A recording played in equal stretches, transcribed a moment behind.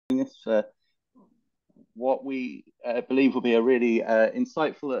this for what we believe will be a really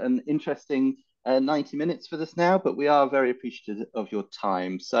insightful and interesting 90 minutes for this now, but we are very appreciative of your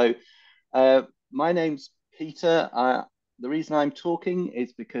time. So my name's Peter. The reason I'm talking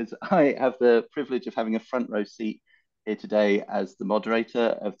is because I have the privilege of having a front row seat here today as the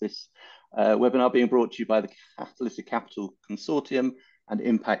moderator of this webinar being brought to you by the Catalytic Capital Consortium and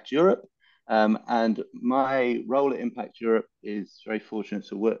Impact Europe. And my role at Impact Europe is very fortunate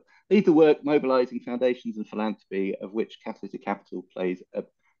to lead the work mobilising foundations and philanthropy, of which Catalytic Capital plays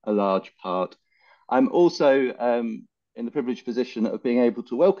a large part. I'm also in the privileged position of being able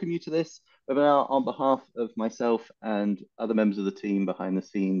to welcome you to this webinar on behalf of myself and other members of the team behind the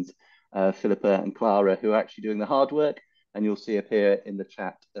scenes, Philippa and Clara, who are actually doing the hard work, and you'll see appear in the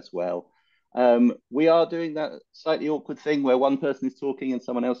chat as well. We are doing that slightly awkward thing where one person is talking and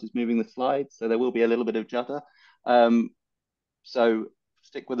someone else is moving the slides, so there will be a little bit of judder. So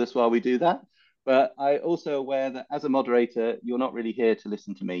stick with us while we do that. But I'm also aware that as a moderator, you're not really here to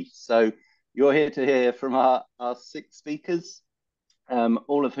listen to me. So you're here to hear from our 6 speakers,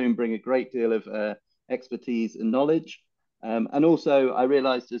 all of whom bring a great deal of expertise and knowledge. And also, I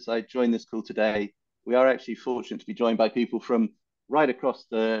realized as I joined this call today, we are actually fortunate to be joined by people from right across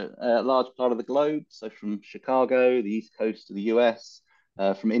the large part of the globe. So from Chicago, the East Coast of the US,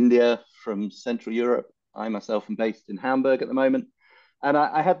 from India, from Central Europe. I myself am based in Hamburg at the moment. And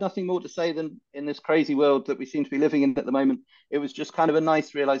I have nothing more to say than in this crazy world that we seem to be living in at the moment, it was just kind of a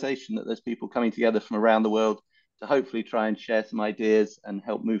nice realization that there's people coming together from around the world to hopefully try and share some ideas and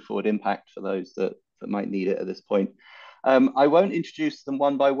help move forward impact for those that might need it at this point. I won't introduce them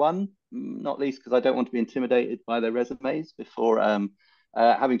one by one, not least because I don't want to be intimidated by their resumes before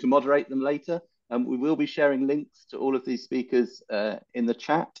having to moderate them later. We will be sharing links to all of these speakers in the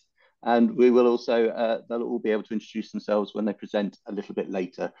chat, and we will also, they'll all be able to introduce themselves when they present a little bit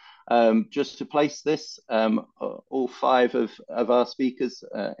later. Just to place this, all 5 of our speakers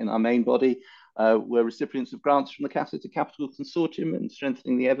in our main body were recipients of grants from the Catalytic Capital Consortium in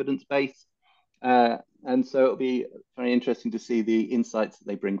strengthening the evidence base. And so it'll be very interesting to see the insights that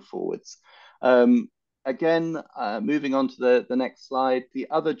they bring forwards. Again, moving on to the next slide, the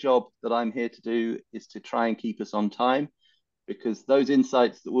other job that I'm here to do is to try and keep us on time, because those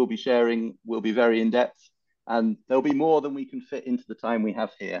insights that we'll be sharing will be very in-depth, and there'll be more than we can fit into the time we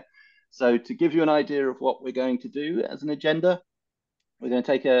have here. So to give you an idea of what we're going to do as an agenda, we're going to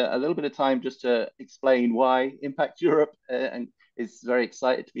take a little bit of time just to explain why Impact Europe is very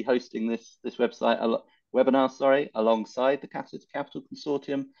excited to be hosting this webinar, alongside the Catalytic Capital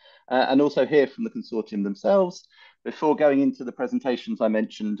Consortium, and also hear from the consortium themselves before going into the presentations I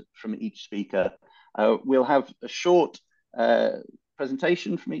mentioned from each speaker. We'll have a short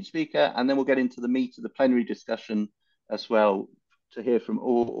presentation from each speaker, and then we'll get into the meat of the plenary discussion as well to hear from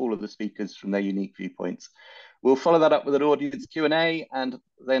all of the speakers from their unique viewpoints. We'll follow that up with an audience Q&A and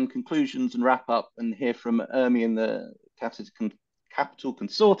then conclusions and wrap up and hear from Ermi and the Catalytic Capital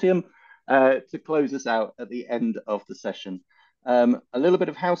Consortium to close us out at the end of the session. A little bit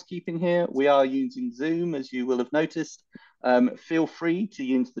of housekeeping here. We are using Zoom, as you will have noticed. Feel free to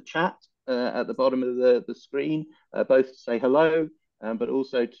use the chat at the bottom of the screen, both to say hello, but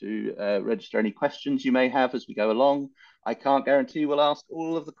also to register any questions you may have as we go along. I can't guarantee we'll ask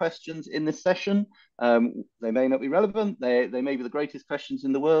all of the questions in this session. They may not be relevant. They may be the greatest questions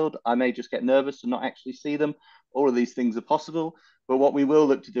in the world. I may just get nervous and not actually see them. All of these things are possible. But what we will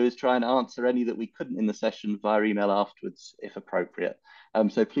look to do is try and answer any that we couldn't in the session via email afterwards, if appropriate.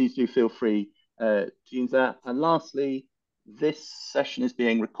 So please do feel free to use that. And lastly, this session is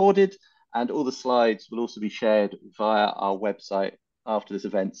being recorded, and all the slides will also be shared via our website after this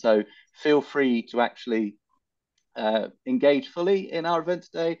event. So feel free to actually engage fully in our event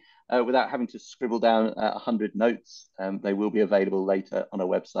today without having to scribble down 100 notes. They will be available later on our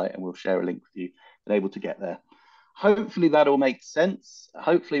website, and we'll share a link with you and able to get there. Hopefully that all makes sense.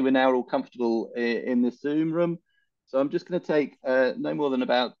 Hopefully we're now all comfortable in this Zoom room. So I'm just going to take no more than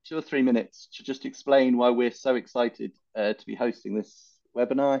about 2 or 3 minutes to just explain why we're so excited to be hosting this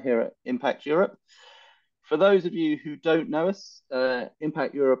webinar here at Impact Europe. For those of you who don't know us,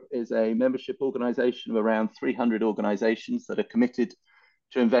 Impact Europe is a membership organization of around 300 organizations that are committed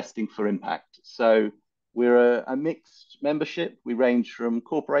to investing for impact. So we're a mixed membership. We range from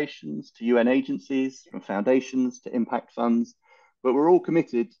corporations to UN agencies, from foundations to impact funds, but we're all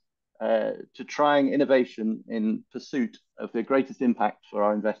committed to trying innovation in pursuit of the greatest impact for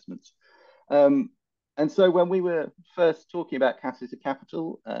our investments. And so when we were first talking about Catalytic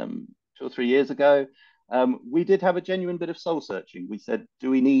Capital 2 or 3 years ago, we did have a genuine bit of soul searching. We said, do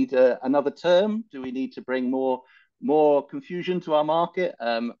we need another term? Do we need to bring more more confusion to our market?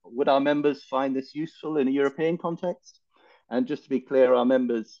 Would our members find this useful in a European context? And just to be clear, our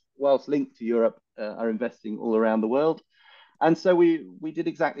members, whilst linked to Europe, are investing all around the world. And so we did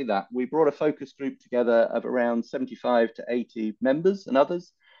exactly that. We brought a focus group together of around 75 to 80 members and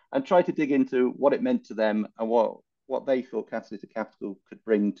others, and tried to dig into what it meant to them and what they thought Catalytic Capital could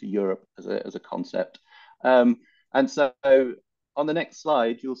bring to Europe as a concept. And so on the next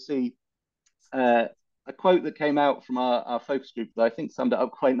slide, you'll see a quote that came out from our focus group that I think summed it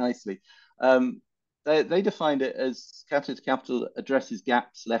up quite nicely. They defined it as Catalytic Capital addresses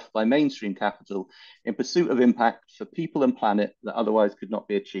gaps left by mainstream capital in pursuit of impact for people and planet that otherwise could not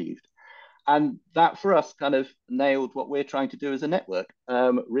be achieved. And that for us kind of nailed what we're trying to do as a network.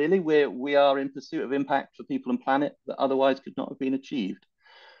 Really, we are in pursuit of impact for people and planet that otherwise could not have been achieved.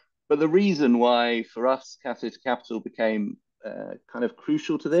 But the reason why for us Catalytic Capital became kind of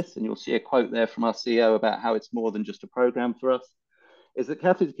crucial to this, and you'll see a quote there from our CEO about how it's more than just a program for us, is that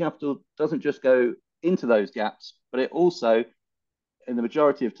Catalytic Capital doesn't just go into those gaps, but it also, in the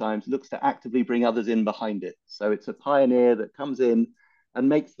majority of times, looks to actively bring others in behind it. So it's a pioneer that comes in and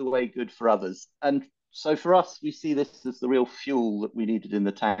makes the way good for others. And so for us, we see this as the real fuel that we needed in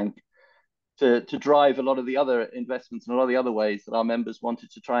the tank to drive a lot of the other investments and a lot of the other ways that our members wanted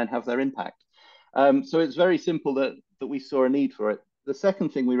to try and have their impact. So it's very simple that we saw a need for it. The second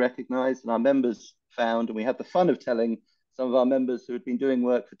thing we recognized and our members found, and we had the fun of telling some of our members who had been doing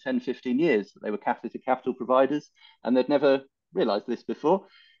work for 10, 15 years, that they were Catalytic Capital providers, and they'd never realized this before,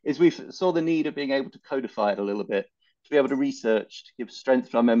 is we saw the need of being able to codify it a little bit, to be able to research, to give strength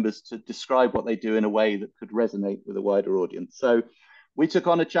to our members to describe what they do in a way that could resonate with a wider audience. So we took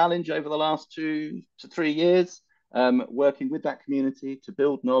on a challenge over the last 2 to 3 years, working with that community to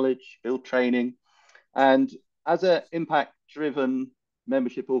build knowledge, build training. And as an impact-driven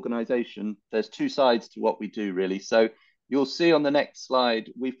membership organization, there's two sides to what we do, really. So you'll see on the next slide,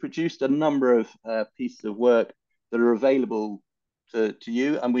 we've produced a number of pieces of work that are available to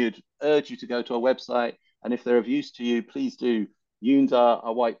you, and we would urge you to go to our website. And if they're of use to you, please do use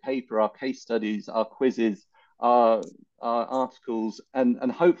our white paper, our case studies, our quizzes, our articles,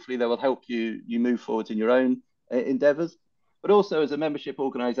 and hopefully they will help you move forward in your own endeavors. But also as a membership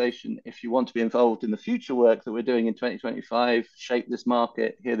organization, if you want to be involved in the future work that we're doing in 2025, shape this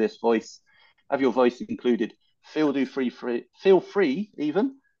market, hear this voice, have your voice included, feel free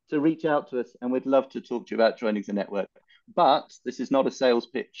even to reach out to us, and we'd love to talk to you about joining the network. But this is not a sales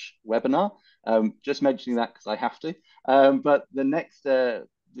pitch webinar. Just mentioning that because I have to. But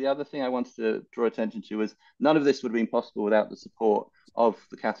the other thing I wanted to draw attention to was none of this would have been possible without the support of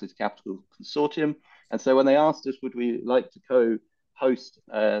the Catalytic Capital Consortium. And so when they asked us, would we like to co-host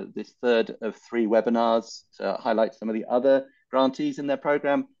this third of 3 webinars to highlight some of the other grantees in their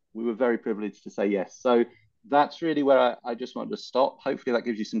program, we were very privileged to say yes. So that's really where I just wanted to stop. Hopefully that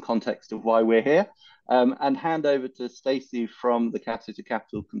gives you some context of why we're here, and hand over to Stacey from the Catalytic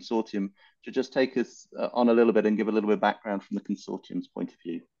Capital Consortium to just take us on a little bit and give a little bit of background from the consortium's point of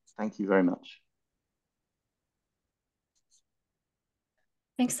view. Thank you very much.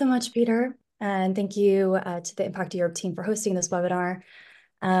 Thanks so much, Peter. And thank you to the Impact Europe team for hosting this webinar.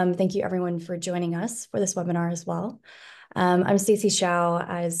 Thank you everyone for joining us for this webinar as well. I'm Stacey Shao.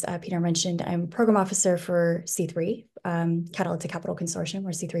 As Peter mentioned, I'm Program Officer for C3, Catalytic Capital Consortium, or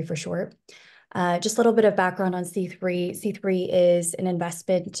C3 for short. Just a little bit of background on C3. C3 is an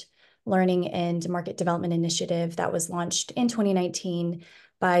investment, learning, and market development initiative that was launched in 2019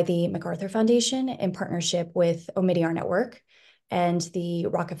 by the MacArthur Foundation in partnership with Omidyar Network and the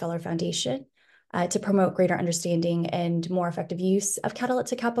Rockefeller Foundation to promote greater understanding and more effective use of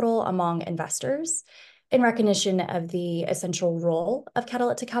catalytic capital among investors, in recognition of the essential role of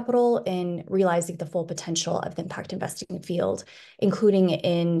catalytic capital in realizing the full potential of the impact investing field, including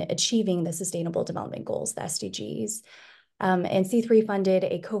in achieving the Sustainable Development Goals, the SDGs. And C3 funded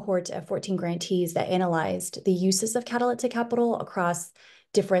a cohort of 14 grantees that analyzed the uses of catalytic capital across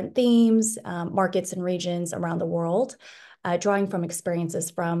different themes, markets, and regions around the world, drawing from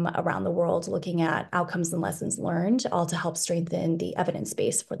experiences from around the world, looking at outcomes and lessons learned, all to help strengthen the evidence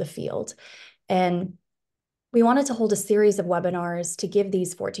base for the field. And we wanted to hold a series of webinars to give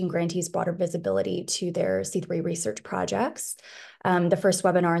these 14 grantees broader visibility to their C3 research projects. The first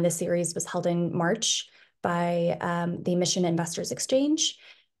webinar in this series was held in March by the Mission Investors Exchange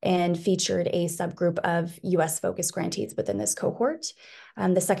and featured a subgroup of US-focused grantees within this cohort.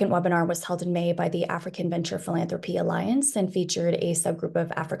 The second webinar was held in May by the African Venture Philanthropy Alliance and featured a subgroup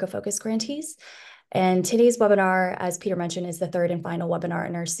of Africa-focused grantees. And today's webinar, as Peter mentioned, is the third and final webinar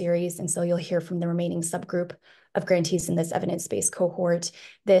in our series. And so you'll hear from the remaining subgroup of grantees in this evidence-based cohort.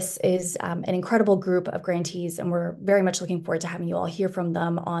 This is an incredible group of grantees, and we're very much looking forward to having you all hear from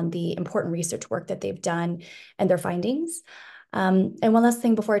them on the important research work that they've done and their findings. And one last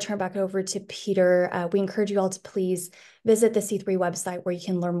thing before I turn back over to Peter, we encourage you all to please visit the C3 website where you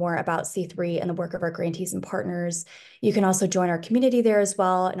can learn more about C3 and the work of our grantees and partners. You can also join our community there as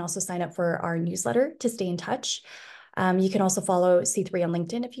well and also sign up for our newsletter to stay in touch. You can also follow C3 on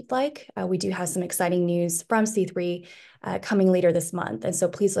LinkedIn if you'd like. We do have some exciting news from C3 coming later this month. And so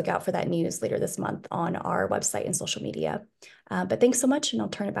please look out for that news later this month on our website and social media. But thanks so much, and I'll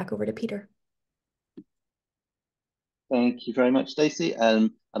turn it back over to Peter. Thank you very much, Stacey.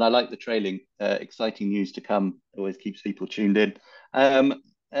 And I like the trailing. Exciting news to come. Always keeps people tuned in.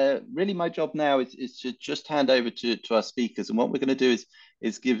 Really, my job now is to just hand over to our speakers. And what we're going to do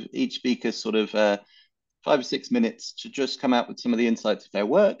is give each speaker sort of 5 or 6 minutes to just come out with some of the insights of their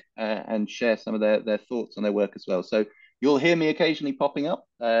work and share some of their thoughts on their work as well. So you'll hear me occasionally popping up,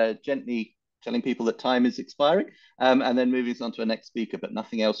 gently telling people that time is expiring, and then moving on to a next speaker, but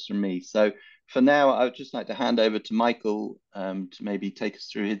nothing else from me. So for now, I would just like to hand over to Michael to maybe take us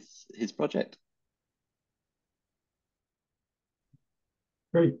through his project.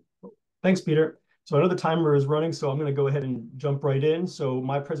 Great. Thanks, Peter. So I know the timer is running, so I'm going to go ahead and jump right in. So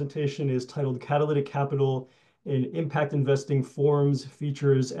my presentation is titled Catalytic Capital in Impact Investing Forms,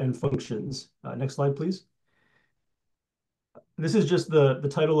 Features, and Functions. Next slide, please. This is just the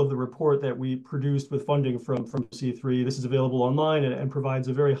title of the report that we produced with funding from C3. This is available online and provides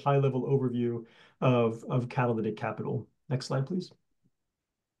a very high-level overview of catalytic capital. Next slide, please.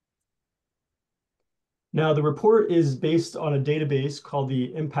 Now, the report is based on a database called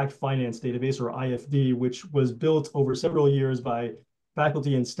the Impact Finance Database, or IFD, which was built over several years by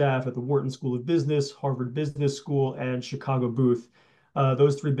faculty and staff at the Wharton School of Business, Harvard Business School, and Chicago Booth.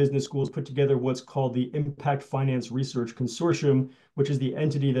 Those 3 business schools put together what's called the Impact Finance Research Consortium, which is the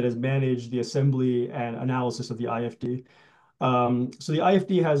entity that has managed the assembly and analysis of the IFD. So the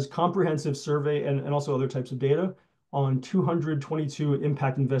IFD has comprehensive survey and also other types of data on 222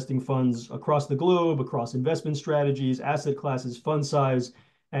 impact investing funds across the globe, across investment strategies, asset classes, fund size,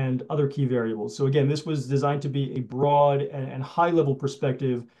 and other key variables. So again, this was designed to be a broad and high-level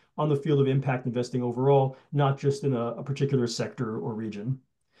perspective on the field of impact investing overall, not just in a particular sector or region.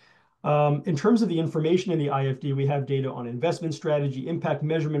 In terms of the information in the IFD, we have data on investment strategy, impact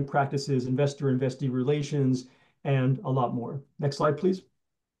measurement practices, investor-investee relations, and a lot more. Next slide, please.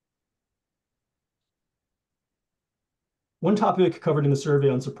 One topic covered in the survey,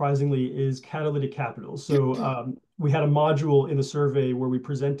 unsurprisingly, is catalytic capital. So we had a module in the survey where we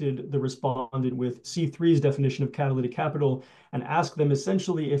presented the respondent with C3's definition of catalytic capital and asked them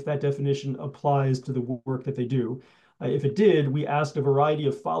essentially if that definition applies to the work that they do. If it did, we asked a variety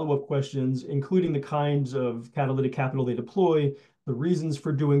of follow-up questions, including the kinds of catalytic capital they deploy, the reasons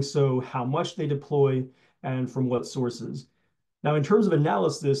for doing so, how much they deploy, and from what sources. Now, in terms of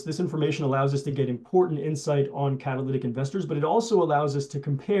analysis, this information allows us to get important insight on catalytic investors, but it also allows us to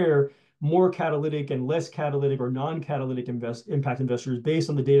compare more catalytic and less catalytic or non-catalytic impact investors based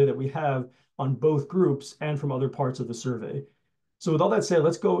on the data that we have on both groups and from other parts of the survey. So with all that said,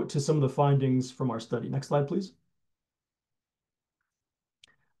 let's go to some of the findings from our study. Next slide, please.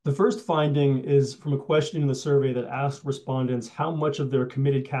 The first finding is from a question in the survey that asked respondents how much of their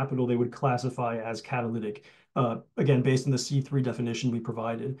committed capital they would classify as catalytic, again, based on the C3 definition we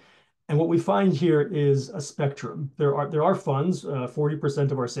provided. And what we find here is a spectrum. There are funds,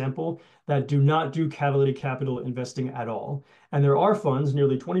 40% of our sample, that do not do catalytic capital investing at all. And there are funds,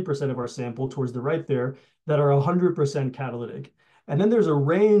 nearly 20% of our sample towards the right there, that are 100% catalytic. And then there's a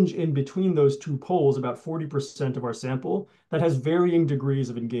range in between those two poles, about 40% of our sample, that has varying degrees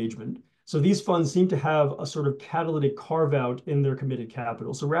of engagement. So these funds seem to have a sort of catalytic carve-out in their committed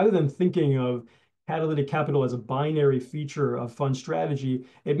capital. So rather than thinking of catalytic capital as a binary feature of fund strategy,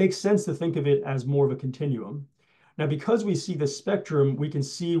 it makes sense to think of it as more of a continuum. Now, because we see the spectrum, we can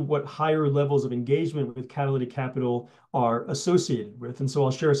see what higher levels of engagement with catalytic capital are associated with. And so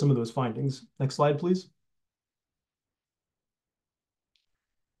I'll share some of those findings. Next slide, please.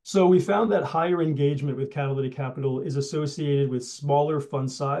 So we found that higher engagement with catalytic capital is associated with smaller fund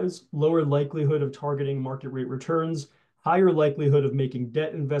size, lower likelihood of targeting market rate returns, higher likelihood of making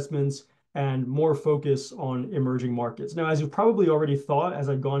debt investments, and more focus on emerging markets. Now, as you've probably already thought as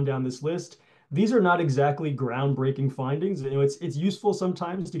I've gone down this list, these are not exactly groundbreaking findings. It's useful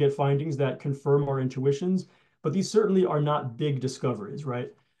sometimes to get findings that confirm our intuitions, but these certainly are not big discoveries,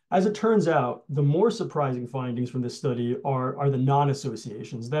 right? As it turns out, the more surprising findings from this study are the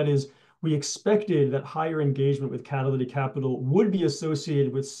non-associations. That is, we expected that higher engagement with catalytic capital would be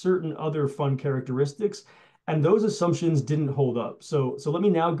associated with certain other fund characteristics, and those assumptions didn't hold up. So let me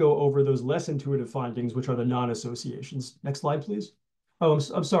now go over those less intuitive findings, which are the non-associations. Next slide, please. Oh,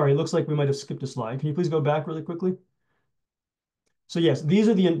 I'm sorry. It looks like we might have skipped a slide. Can you please go back really quickly? So yes, these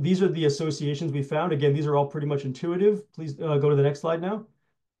are the associations we found. Again, these are all pretty much intuitive. Please go to the next slide now.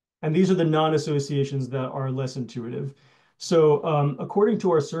 And these are the non-associations that are less intuitive. So according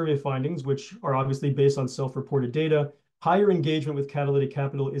to our survey findings, which are obviously based on self-reported data, higher engagement with catalytic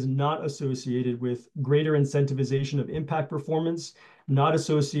capital is not associated with greater incentivization of impact performance, not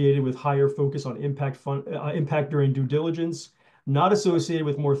associated with higher focus on impact during due diligence, not associated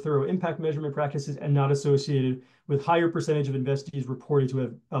with more thorough impact measurement practices, and not associated with higher percentage of investees reported to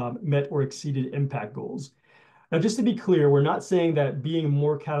have met or exceeded impact goals. Now, just to be clear, we're not saying that being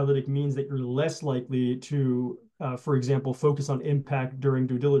more catalytic means that you're less likely to, for example, focus on impact during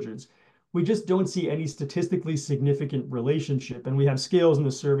due diligence. We just don't see any statistically significant relationship. And we have scales in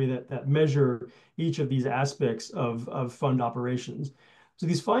the survey that measure each of these aspects of fund operations. So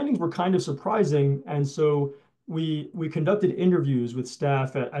these findings were kind of surprising. And so we conducted interviews with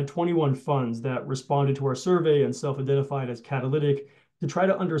staff at 21 funds that responded to our survey and self-identified as catalytic to try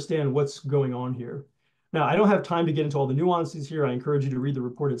to understand what's going on here. Now, I don't have time to get into all the nuances here. I encourage you to read the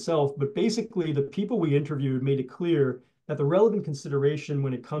report itself. But basically, the people we interviewed made it clear that the relevant consideration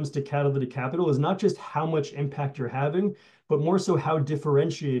when it comes to catalytic capital is not just how much impact you're having, but more so how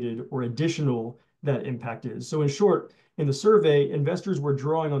differentiated or additional that impact is. So in short, in the survey, investors were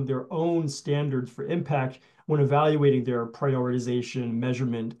drawing on their own standards for impact when evaluating their prioritization,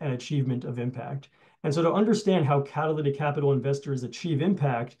 measurement, and achievement of impact. And so to understand how catalytic capital investors achieve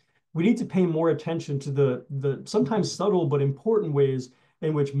impact, we need to pay more attention to the sometimes subtle but important ways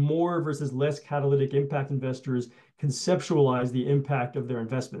in which more versus less catalytic impact investors conceptualize the impact of their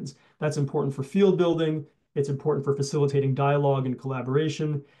investments. That's important for field building, it's important for facilitating dialogue and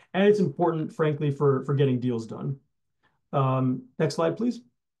collaboration, and it's important, frankly, for getting deals done. Next slide, please.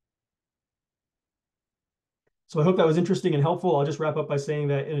 So I hope that was interesting and helpful. I'll just wrap up by saying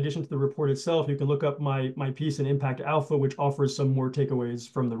that in addition to the report itself, you can look up my piece in Impact Alpha, which offers some more takeaways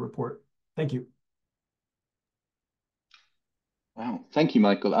from the report. Thank you. Wow, thank you,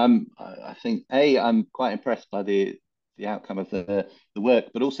 Michael. I think I'm quite impressed by the outcome of the work,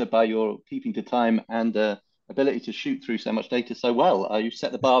 but also by your keeping to time and ability to shoot through so much data so well. You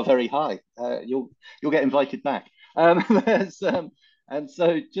set the bar very high. You'll get invited back. And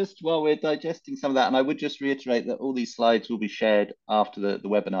so just while we're digesting some of that, and I would just reiterate that all these slides will be shared after the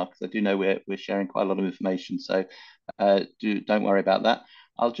webinar, because I do know we're sharing quite a lot of information. So don't worry about that.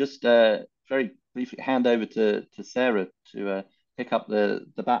 I'll just very briefly hand over to Sarah to pick up the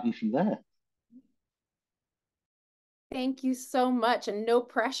baton from there. Thank you so much, and no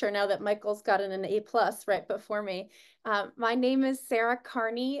pressure now that Michael's gotten an A+ right before me. My name is Sarah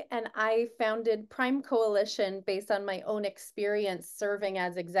Carney, and I founded Prime Coalition based on my own experience serving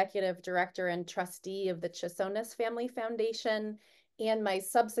as executive director and trustee of the Chisonis Family Foundation and my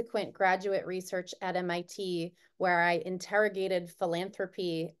subsequent graduate research at MIT, where I interrogated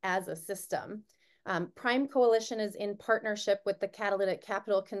philanthropy as a system. Prime Coalition is in partnership with the Catalytic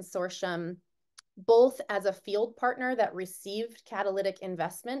Capital Consortium, both as a field partner that received catalytic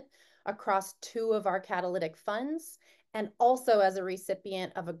investment across 2 of our catalytic funds, and also as a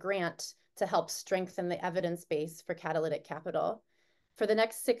recipient of a grant to help strengthen the evidence base for catalytic capital. For the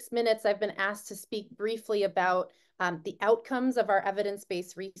next 6 minutes, I've been asked to speak briefly about the outcomes of our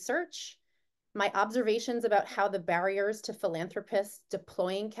evidence-based research, my observations about how the barriers to philanthropists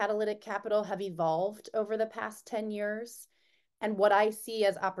deploying catalytic capital have evolved over the past 10 years, and what I see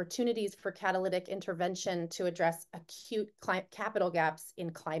as opportunities for catalytic intervention to address acute capital gaps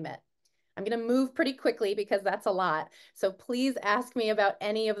in climate. I'm going to move pretty quickly because that's a lot. So please ask me about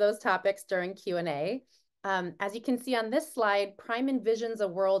any of those topics during Q&A. As you can see on this slide, Prime envisions a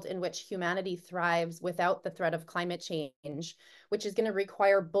world in which humanity thrives without the threat of climate change, which is going to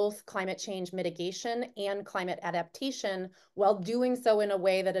require both climate change mitigation and climate adaptation, while doing so in a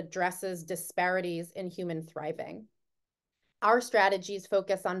way that addresses disparities in human thriving. Our strategies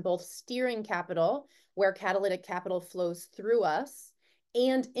focus on both steering capital, where catalytic capital flows through us,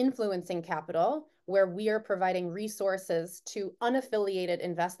 and influencing capital, where we are providing resources to unaffiliated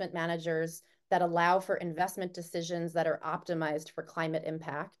investment managers that allow for investment decisions that are optimized for climate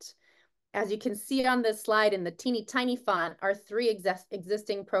impact. As you can see on this slide in the teeny tiny font, our 3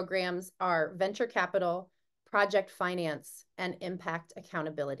 existing programs are venture capital, project finance, and impact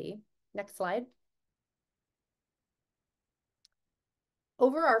accountability. Next slide.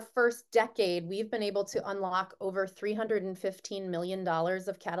 Over our first decade, we've been able to unlock over $315 million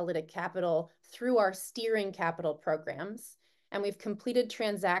of catalytic capital through our steering capital programs. And we've completed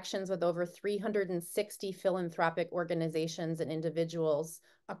transactions with over 360 philanthropic organizations and individuals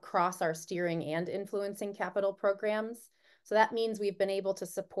across our steering and influencing capital programs. So that means we've been able to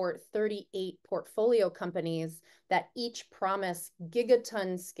support 38 portfolio companies that each promise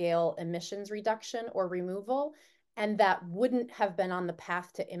gigaton scale emissions reduction or removal, and that wouldn't have been on the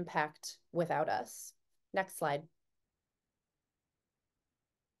path to impact without us. Next slide.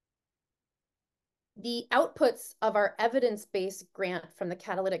 The outputs of our evidence-based grant from the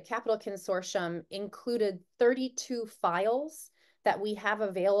Catalytic Capital Consortium included 32 files that we have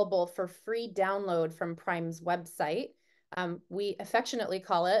available for free download from Prime's website. We affectionately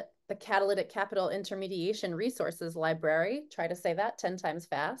call it the Catalytic Capital Intermediation Resources Library. Try to say that 10 times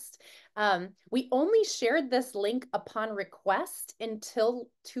fast. We only shared this link upon request until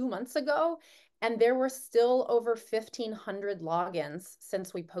 2 months ago, and there were still over 1,500 logins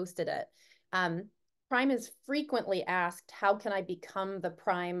since we posted it. Prime is frequently asked, how can I become the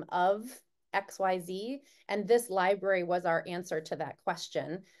Prime of XYZ? And this library was our answer to that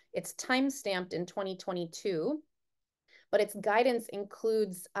question. It's time-stamped in 2022. But its guidance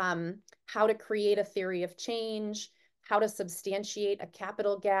includes how to create a theory of change, how to substantiate a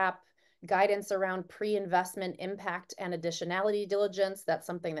capital gap, guidance around pre-investment impact and additionality diligence. That's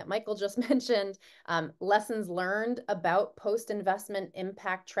something that Michael just mentioned. Lessons learned about post-investment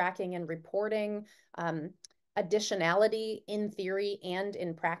impact tracking and reporting, additionality in theory and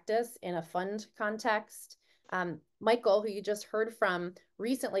in practice in a fund context. Michael, who you just heard from,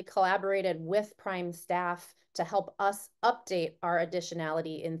 recently collaborated with Prime staff to help us update our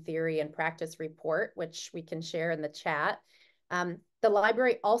additionality in theory and practice report, which we can share in the chat. The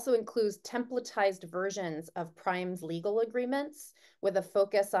library also includes templatized versions of Prime's legal agreements with a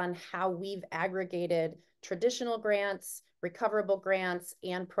focus on how we've aggregated traditional grants, recoverable grants,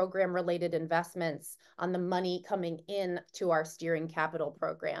 and program-related investments on the money coming in to our steering capital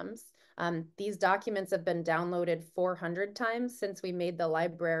programs. These documents have been downloaded 400 times since we made the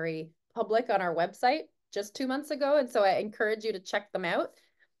library public on our website just 2 months ago, and so I encourage you to check them out.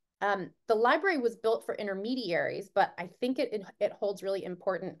 The library was built for intermediaries, but I think it holds really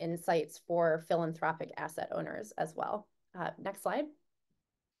important insights for philanthropic asset owners as well. Next slide.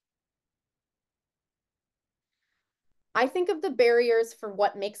 I think of the barriers for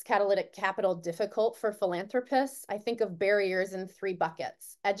what makes catalytic capital difficult for philanthropists. I think of barriers in 3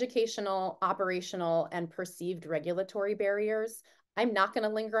 buckets: educational, operational, and perceived regulatory barriers. I'm not going to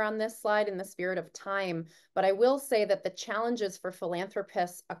linger on this slide in the spirit of time, but I will say that the challenges for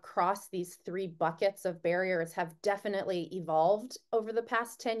philanthropists across these 3 buckets of barriers have definitely evolved over the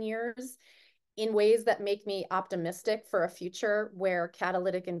past 10 years in ways that make me optimistic for a future where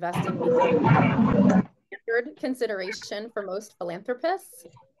catalytic investing becomes standard consideration for most philanthropists,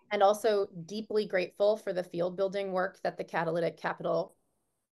 and also deeply grateful for the field building work that the Catalytic Capital.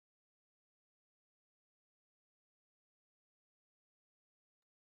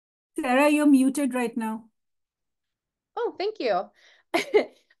 Sarah, you're muted right now. Oh, thank you.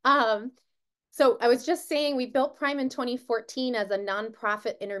 So I was just saying we built Prime in 2014 as a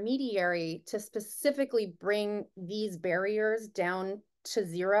nonprofit intermediary to specifically bring these barriers down to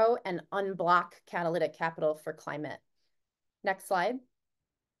 0 and unblock catalytic capital for climate. Next slide.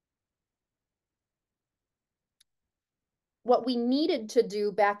 What we needed to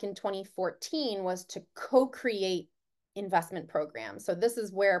do back in 2014 was to co-create investment programs. So this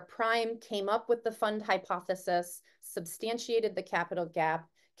is where Prime came up with the fund hypothesis, substantiated the capital gap,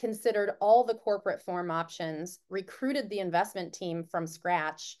 considered all the corporate form options, recruited the investment team from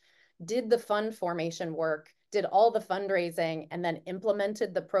scratch, did the fund formation work, did all the fundraising, and then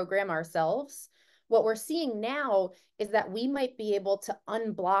implemented the program ourselves. What we're seeing now is that we might be able to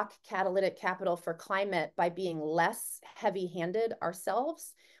unblock catalytic capital for climate by being less heavy-handed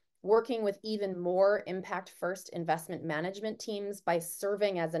ourselves, working with even more impact-first investment management teams by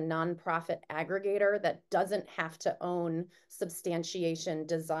serving as a nonprofit aggregator that doesn't have to own substantiation,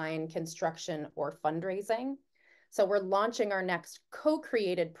 design, construction, or fundraising. So we're launching our next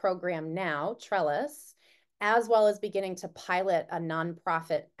co-created program now, Trellis, as well as beginning to pilot a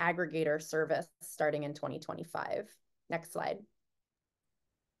nonprofit aggregator service starting in 2025. Next slide.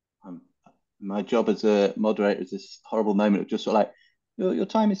 My job as a moderator is this horrible moment of just sort of like, your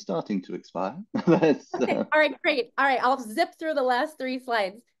time is starting to expire. Okay. All right, great. All right, I'll zip through the last 3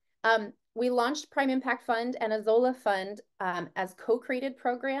 slides. We launched Prime Impact Fund and Azola Fund as co-created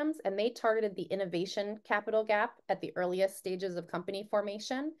programs, and they targeted the innovation capital gap at the earliest stages of company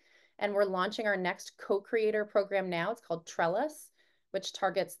formation. And we're launching our next co-creator program now. It's called Trellis. which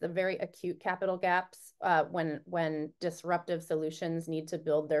targets the very acute capital gaps when disruptive solutions need to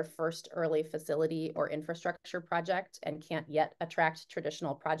build their first early facility or infrastructure project and can't yet attract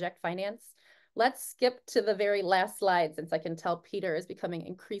traditional project finance. Let's skip to the very last slide, since I can tell Peter is becoming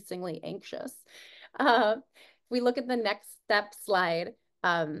increasingly anxious. If we look at the next step slide,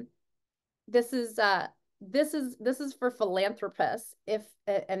 this is for philanthropists.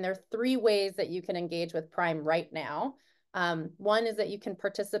 And there are 3 ways that you can engage with Prime right now. One is that you can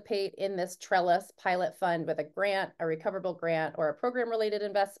participate in this Trellis pilot fund with a grant, a recoverable grant, or a program-related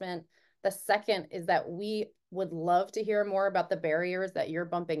investment. The second is that we would love to hear more about the barriers that you're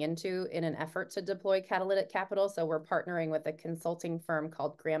bumping into in an effort to deploy catalytic capital. So we're partnering with a consulting firm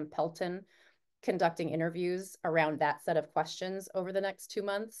called Graham Pelton, conducting interviews around that set of questions over the next 2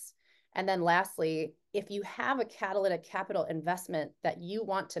 months. And then lastly, if you have a catalytic capital investment that you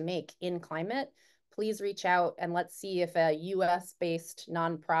want to make in climate, please reach out and let's see if a US-based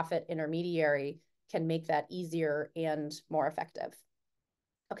nonprofit intermediary can make that easier and more effective.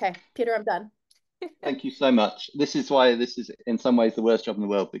 Okay, Peter, I'm done. Thank you so much. This is why this is in some ways the worst job in the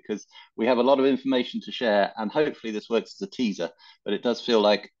world, because we have a lot of information to share, and hopefully this works as a teaser, but it does feel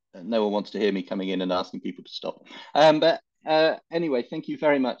like no one wants to hear me coming in and asking people to stop. Anyway, thank you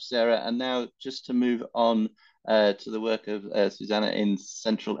very much, Sarah. And now just to move on to the work of Susanna in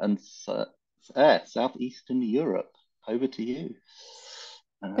Central and Southeastern Europe. Over to you.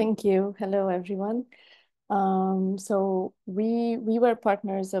 Thank you. Hello, everyone. So we were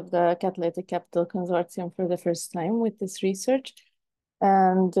partners of the Catalytic Capital Consortium for the first time with this research.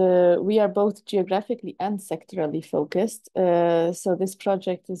 And we are both geographically and sectorally focused. So this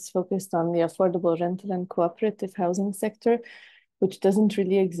project is focused on the affordable rental and cooperative housing sector, which doesn't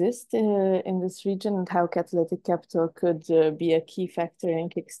really exist in this region, and how catalytic capital could be a key factor in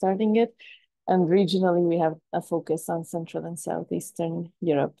kickstarting it. And regionally, we have a focus on Central and Southeastern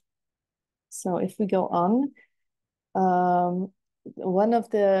Europe. So if we go on, one of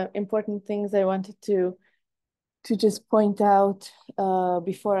the important things I wanted to just point out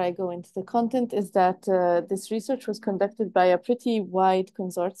before I go into the content is that this research was conducted by a pretty wide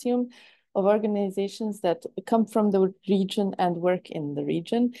consortium of organizations that come from the region and work in the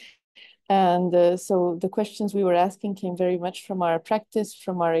region. And so the questions we were asking came very much from our practice,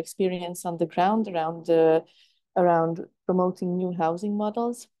 from our experience on the ground around promoting new housing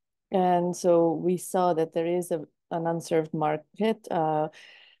models. And so we saw that there is an unserved market,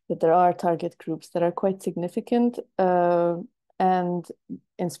 that there are target groups that are quite significant. And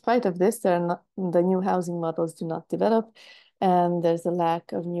in spite of this, the new housing models do not develop, and there's a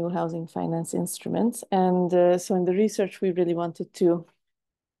lack of new housing finance instruments. And so in the research, we really wanted to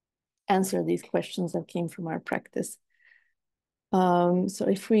answer these questions that came from our practice. So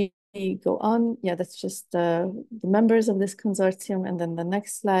if we go on, yeah, that's just the members of this consortium. And then the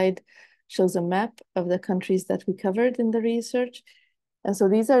next slide shows a map of the countries that we covered in the research. And so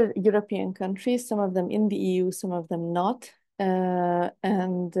these are European countries, some of them in the EU, some of them not.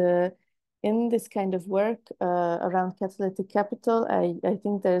 In this kind of work around catalytic capital, I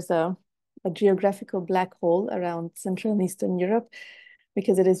think there's a geographical black hole around Central and Eastern Europe,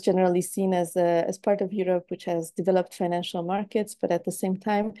 because it is generally seen as part of Europe, which has developed financial markets, but at the same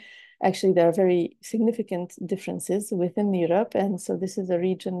time, actually, there are very significant differences within Europe. And so this is a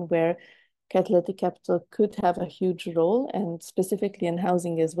region where catalytic capital could have a huge role, and specifically in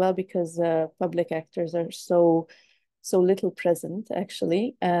housing as well, because public actors are so little present,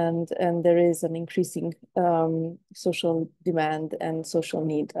 actually, and there is an increasing social demand and social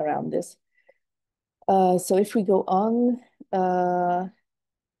need around this. So if we go on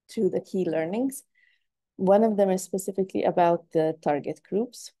to the key learnings, one of them is specifically about the target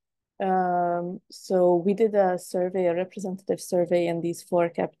groups. So we did a survey, a representative survey in these 4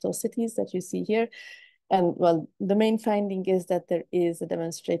 capital cities that you see here. And well, the main finding is that there is a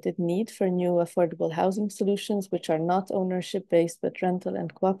demonstrated need for new affordable housing solutions, which are not ownership-based, but rental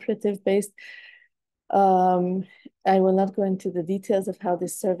and cooperative-based. I will not go into the details of how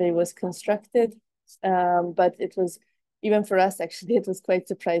this survey was constructed, but it was, even for us, actually, it was quite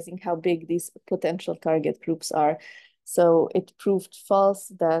surprising how big these potential target groups are. So it proved false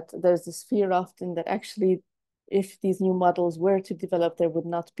that there's this fear often that actually, if these new models were to develop, there would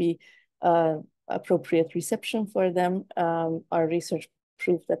not be appropriate reception for them. Our research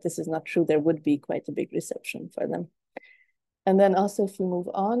proved that this is not true. There would be quite a big reception for them. And then also, if we move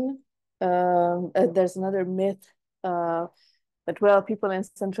on, there's another myth that, well, people in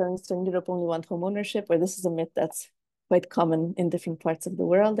Central and Eastern Europe only want home ownership, or this is a myth that's quite common in different parts of the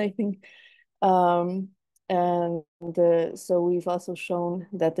world, I think. So we've also shown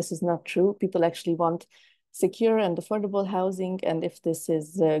that this is not true. People actually want secure and affordable housing. And if this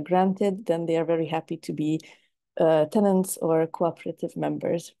is granted, then they are very happy to be tenants or cooperative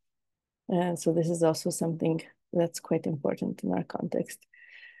members. And so this is also something that's quite important in our context.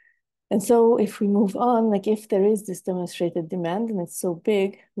 And so if we move on, like if there is this demonstrated demand and it's so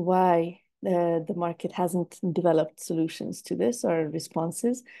big, why the market hasn't developed solutions to this or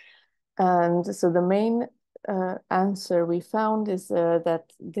responses? And so the main answer we found is that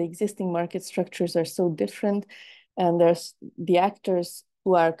the existing market structures are so different, and there's the actors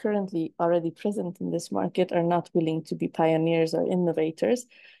who are currently already present in this market are not willing to be pioneers or innovators.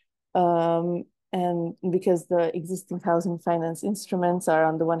 And because the existing housing finance instruments are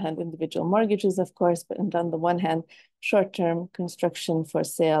on the one hand individual mortgages, of course, but on the one hand, short-term construction for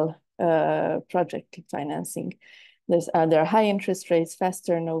sale project financing. There are high interest rates, fast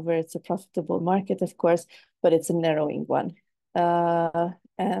turnover. It's a profitable market, of course, but it's a narrowing one.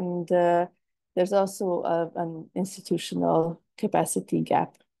 And there's also an institutional capacity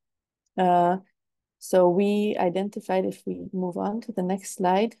gap. So we identified, if we move on to the next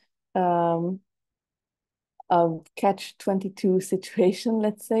slide, a catch-22 situation,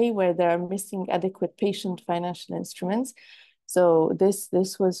 let's say, where there are missing adequate patient financial instruments. So this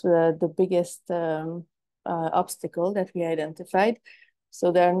was the biggest obstacle that we identified.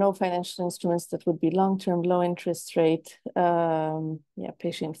 So there are no financial instruments that would be long-term, low interest rate,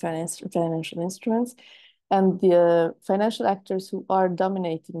 patient financial instruments. And the financial actors who are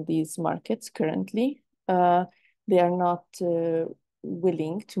dominating these markets currently, they are not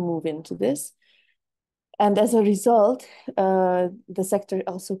willing to move into this. And as a result, the sector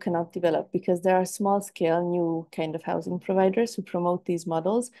also cannot develop because there are small-scale new kind of housing providers who promote these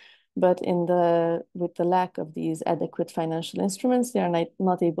models, but with the lack of these adequate financial instruments, they are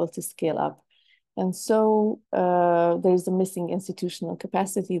not able to scale up. And so there's a missing institutional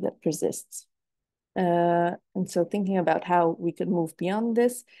capacity that persists. And so thinking about how we could move beyond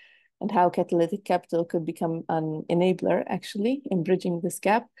this and how Catalytic Capital could become an enabler, actually, in bridging this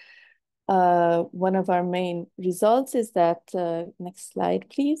gap, one of our main results is that, next slide,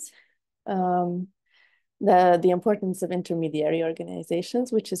 please, the importance of intermediary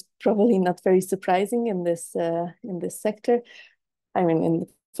organizations, which is probably not very surprising in this sector, I mean,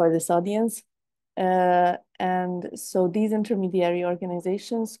 for this audience. And so these intermediary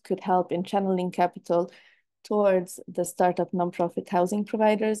organizations could help in channeling capital towards the startup nonprofit housing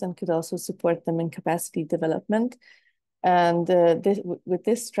providers and could also support them in capacity development. And with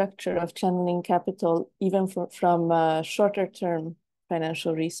this structure of channeling capital, even from shorter term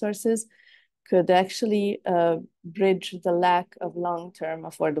financial resources, could actually bridge the lack of long-term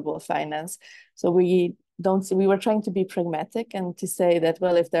affordable finance. So we were trying to be pragmatic and to say that,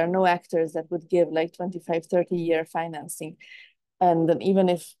 well, if there are no actors that would give like 25, 30-year financing, and then even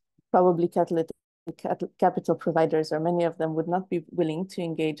if probably Catalytic Capital providers, or many of them, would not be willing to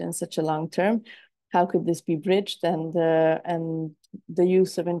engage in such a long term, how could this be bridged? And the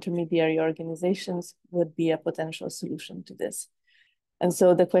use of intermediary organizations would be a potential solution to this. And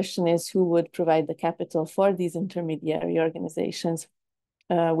so the question is, who would provide the capital for these intermediary organizations,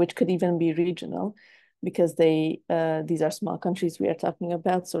 which could even be regional, because these are small countries we are talking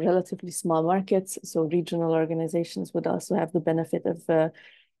about, so relatively small markets. So regional organizations would also have the benefit of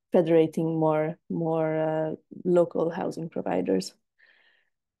federating more local housing providers.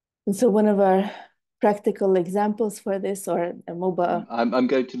 And so one of our practical examples for this, or a mobile. I'm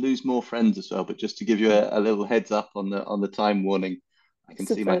going to lose more friends as well, but just to give you a little heads up on the time warning, I can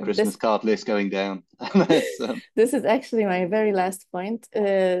see my Christmas card list going down. This is actually my very last point.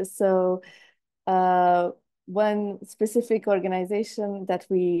 One specific organization that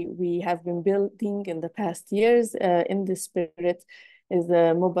we have been building in the past years in this spirit is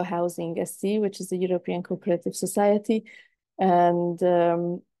the Mobile Housing SC, which is the European Cooperative Society, and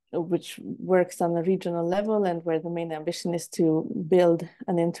which works on a regional level, and where the main ambition is to build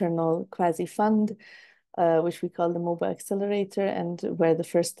an internal quasi-fund, which we call the Mobile Accelerator, and where the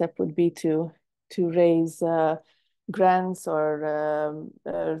first step would be to raise grants or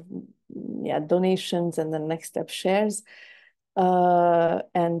donations, and the next step shares,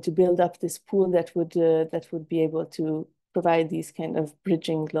 and to build up this pool that would be able to provide these kind of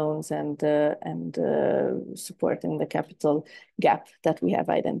bridging loans and support in the capital gap that we have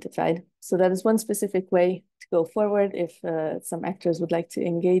identified. So that is one specific way to go forward if some actors would like to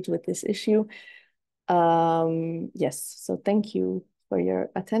engage with this issue. Yes, so thank you for your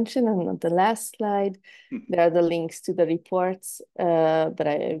attention. And on the last slide, there are the links to the reports, but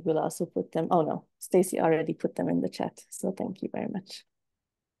I will also put them. Oh no, Stacy already put them in the chat. So thank you very much.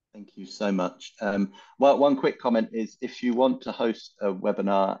 Thank you so much. Well, one quick comment is if you want to host a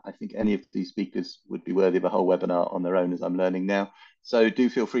webinar, I think any of these speakers would be worthy of a whole webinar on their own, as I'm learning now. So do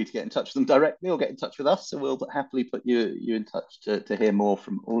feel free to get in touch with them directly or get in touch with us. So we'll happily put you in touch to hear more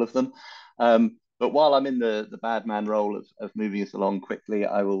from all of them. But while I'm in the bad man role of moving us along quickly,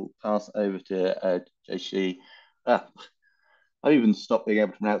 I will pass over to Jayshi. I even stopped being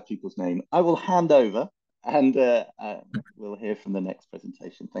able to pronounce people's name. I will hand over and we'll hear from the next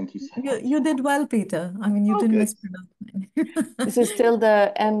presentation. Thank you so much. You did well, Peter. I mean, you didn't mispronounce mine. This is still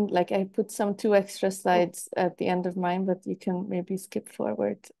the end. Like I put some 2 extra slides at the end of mine, but you can maybe skip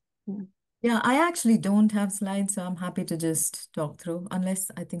forward. Yeah. Yeah, I actually don't have slides, so I'm happy to just talk through,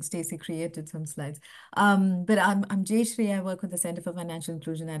 unless I think Stacey created some slides. But I'm Jayashree. I work with the Center for Financial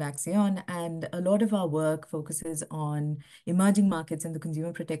Inclusion at Axion, and a lot of our work focuses on emerging markets and the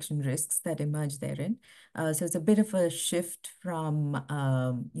consumer protection risks that emerge therein. So it's a bit of a shift from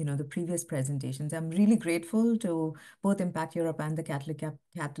the previous presentations. I'm really grateful to both Impact Europe and the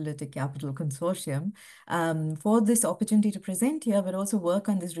Catalytic Capital Consortium for this opportunity to present here, but also work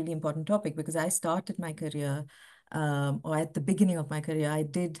on this really important topic, because I started my career, or at the beginning of my career, I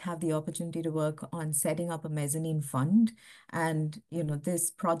did have the opportunity to work on setting up a mezzanine fund. And,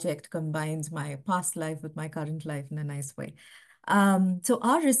 this project combines my past life with my current life in a nice way. So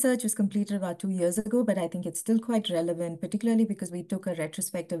our research was completed about 2 years ago, but I think it's still quite relevant, particularly because we took a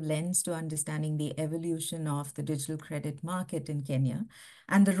retrospective lens to understanding the evolution of the digital credit market in Kenya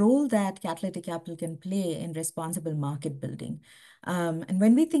and the role that Catalytic Capital can play in responsible market building. And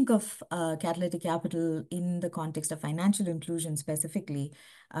when we think of Catalytic Capital in the context of financial inclusion specifically,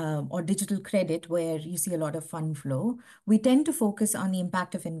 or digital credit, where you see a lot of fund flow, we tend to focus on the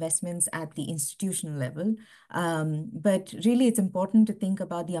impact of investments at the institutional level. But really, it's important to think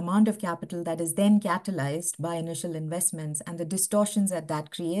about the amount of capital that is then catalyzed by initial investments and the distortions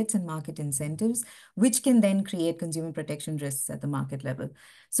that creates in market incentives, which can then create consumer protection risks at the market level.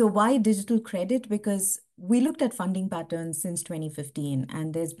 So why digital credit? Because we looked at funding patterns since 2015,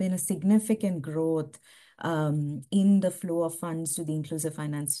 and there's been a significant growth in the flow of funds to the inclusive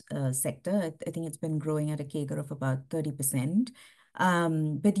finance sector. I think it's been growing at a CAGR of about 30%.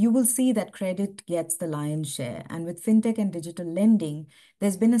 But you will see that credit gets the lion's share. And with fintech and digital lending,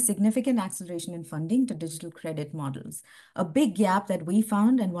 there's been a significant acceleration in funding to digital credit models. A big gap that we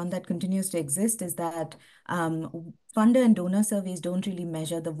found, and one that continues to exist, is that funder and donor surveys don't really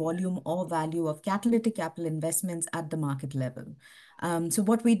measure the volume or value of catalytic capital investments at the market level. So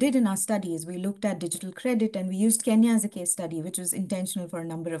what we did in our study is we looked at digital credit, and we used Kenya as a case study, which was intentional for a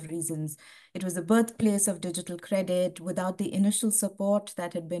number of reasons. It was the birthplace of digital credit. Without the initial support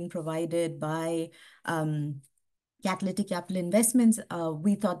that had been provided by Catalytic Capital Investments,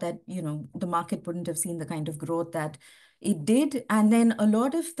 we thought that the market wouldn't have seen the kind of growth that it did. And then a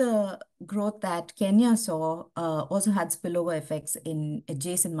lot of the growth that Kenya saw also had spillover effects in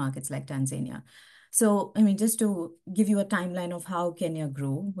adjacent markets like Tanzania. So, I mean, just to give you a timeline of how Kenya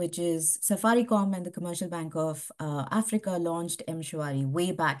grew, which is Safaricom and the Commercial Bank of Africa launched M-Shwari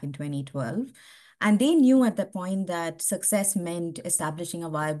way back in 2012. And they knew at that point that success meant establishing a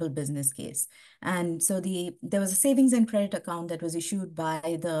viable business case. And so there was a savings and credit account that was issued by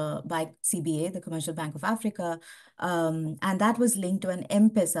CBA, the Commercial Bank of Africa, and that was linked to an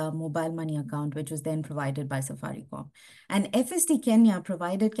M-Pesa mobile money account, which was then provided by Safaricom. And FSD Kenya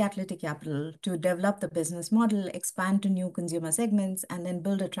provided Catalytic Capital to develop the business model, expand to new consumer segments, and then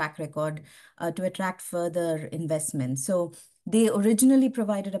build a track record to attract further investments. So they originally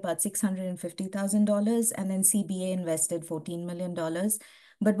provided about $650,000, and then CBA invested $14 million.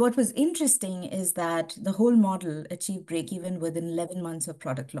 But what was interesting is that the whole model achieved break-even within 11 months of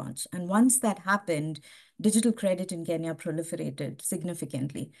product launch. And once that happened, digital credit in Kenya proliferated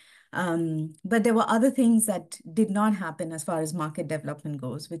significantly. But there were other things that did not happen as far as market development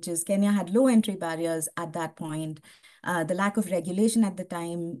goes, which is Kenya had low entry barriers at that point. The lack of regulation at the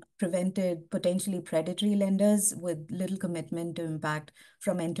time prevented potentially predatory lenders with little commitment to impact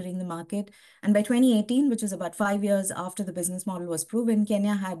from entering the market. And by 2018, which was about 5 years after the business model was proven,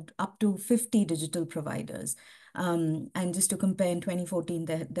 Kenya had up to 50 digital providers. And just to compare, in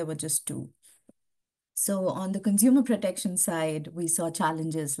 2014, there were just 2. So on the consumer protection side, we saw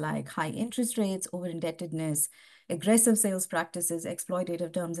challenges like high interest rates, over-indebtedness, aggressive sales practices,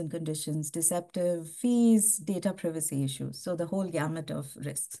 exploitative terms and conditions, deceptive fees, data privacy issues. So the whole gamut of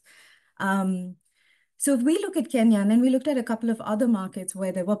risks. So if we look at Kenya, and then we looked at a couple of other markets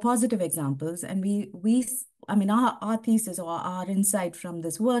where there were positive examples, and our thesis or our insight from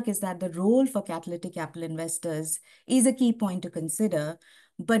this work is that the role for catalytic capital investors is a key point to consider,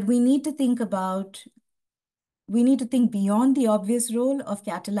 but we need to think about we need to think beyond the obvious role of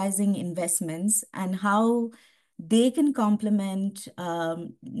catalyzing investments and how they can complement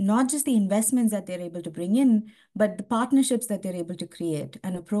not just the investments that they're able to bring in, but the partnerships that they're able to create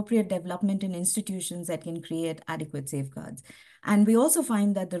and appropriate development in institutions that can create adequate safeguards. And we also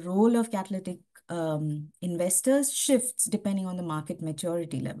find that the role of catalytic investors shifts depending on the market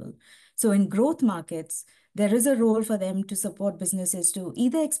maturity level. So in growth markets, there is a role for them to support businesses to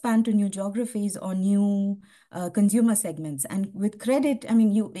either expand to new geographies or new consumer segments. And with credit, I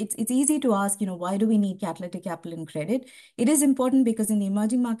mean, it's easy to ask, why do we need catalytic capital and credit? It is important because in the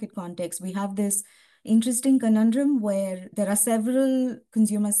emerging market context, we have this interesting conundrum where there are several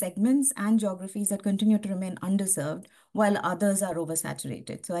consumer segments and geographies that continue to remain underserved while others are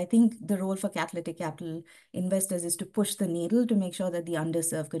oversaturated. So I think the role for catalytic capital investors is to push the needle to make sure that the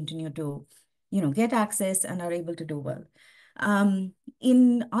underserved continue to get access and are able to do well.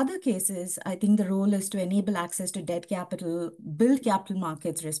 In other cases, I think the role is to enable access to debt capital, build capital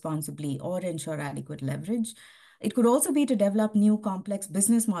markets responsibly, or ensure adequate leverage. It could also be to develop new complex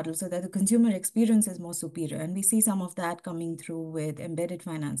business models so that the consumer experience is more superior. And we see some of that coming through with embedded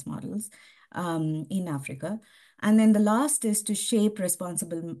finance models in Africa. And then the last is to shape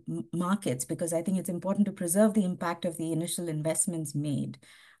responsible markets, because I think it's important to preserve the impact of the initial investments made.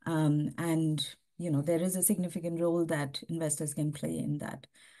 And there is a significant role that investors can play in that.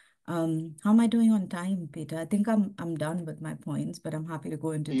 How am I doing on time, Peter? I think I'm done with my points, but I'm happy to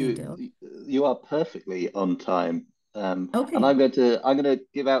go into detail. You are perfectly on time. Okay. And I'm going to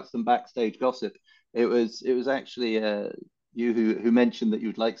give out some backstage gossip. It was actually you who mentioned that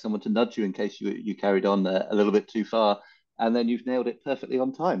you'd like someone to nudge you in case you carried on a little bit too far, and then you've nailed it perfectly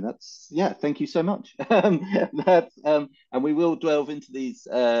on time. Thank you so much. And we will delve into these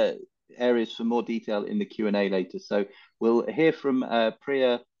areas for more detail in the Q&A later. So we'll hear from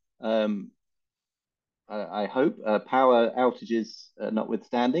Priya. I hope power outages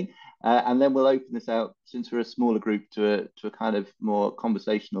notwithstanding, and then we'll open this out, since we're a smaller group, to a kind of more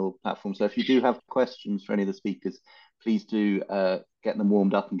conversational platform. So if you do have questions for any of the speakers, please do get them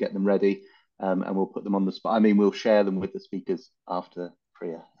warmed up and get them ready, and we'll put them on the spot. I mean, we'll share them with the speakers after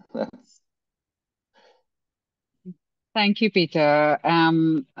Priya. Thank you, Peter.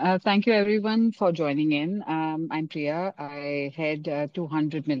 Thank you, everyone, for joining in. I'm Priya. I head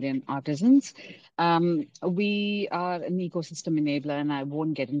 200 million artisans. We are an ecosystem enabler, and I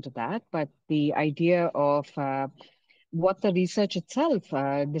won't get into that. But the idea of what the research itself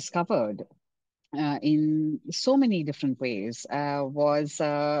discovered in so many different ways was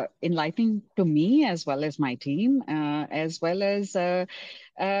enlightening to me, as well as my team, as well as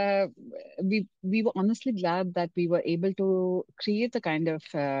we were honestly glad that we were able to create the kind of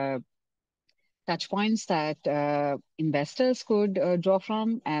touch points that investors could draw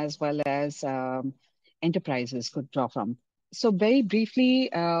from, as well as enterprises could draw from. So very briefly,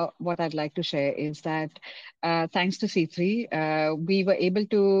 what I'd like to share is that thanks to C3, we were able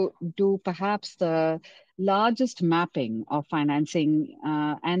to do perhaps the largest mapping of financing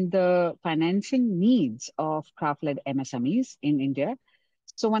and the financing needs of craft-led MSMEs in India.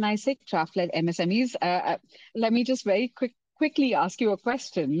 So when I say craft-led MSMEs, let me just very quickly ask you a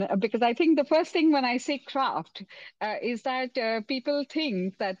question, because I think the first thing when I say craft is that people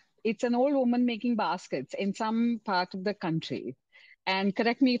think that it's an old woman making baskets in some part of the country. And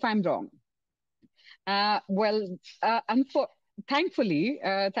correct me if I'm wrong. Thankfully,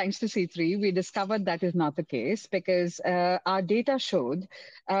 thanks to C3, we discovered that is not the case, because our data showed,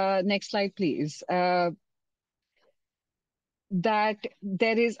 next slide, please, that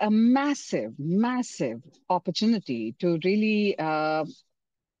there is a massive, massive opportunity to really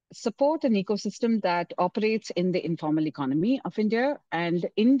support an ecosystem that operates in the informal economy of India. And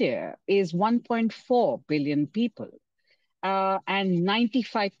India is 1.4 billion people. And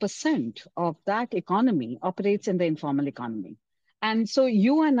 95% of that economy operates in the informal economy. And so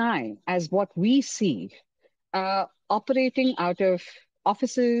you and I, as what we see, operating out of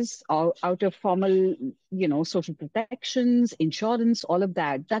offices or out of formal, social protections, insurance, all of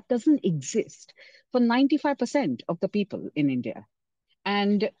that, that doesn't exist for 95% of the people in India.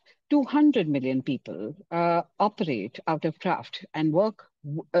 And 200 million people operate out of craft and work,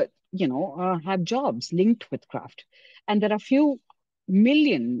 have jobs linked with craft. And there are few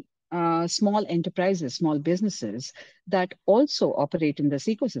million small enterprises, small businesses that also operate in this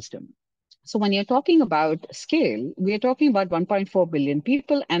ecosystem. So when you're talking about scale, we are talking about 1.4 billion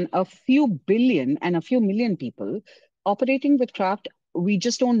people and a few billion and a few million people operating with craft. We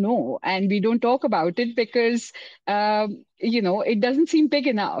just don't know, and we don't talk about it because, it doesn't seem big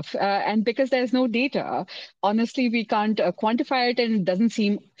enough. And because there's no data, honestly, we can't quantify it, and it doesn't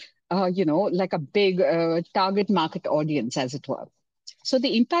seem like a big target market audience, as it were. So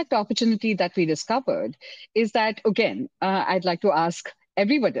the impact opportunity that we discovered is that, again, I'd like to ask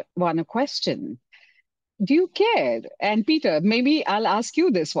everyone a question. Do you care? And Peter, maybe I'll ask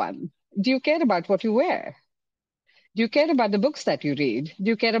you this one. Do you care about what you wear? Do you care about the books that you read? Do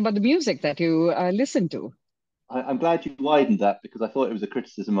you care about the music that you listen to? I'm glad you widened that because I thought it was a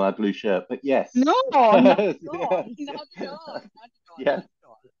criticism of my blue shirt, but yes. No, not at all. Yes. Not at all. Not at all. Yes.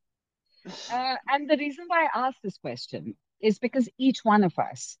 Not at all. And the reason why I asked this question is because each one of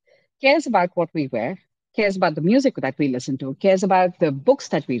us cares about what we wear, cares about the music that we listen to, cares about the books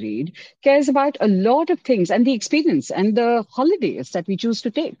that we read, cares about a lot of things and the experience and the holidays that we choose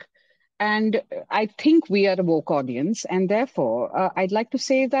to take. And I think we are a woke audience. And therefore, I'd like to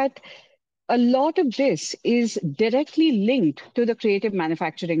say that a lot of this is directly linked to the creative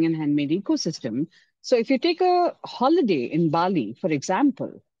manufacturing and handmade ecosystem. So if you take a holiday in Bali, for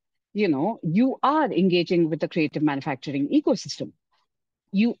example, you are engaging with the creative manufacturing ecosystem.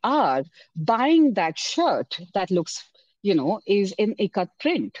 You are buying that shirt that looks, is in a cut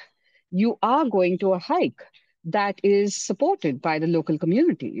print. You are going to a hike that is supported by the local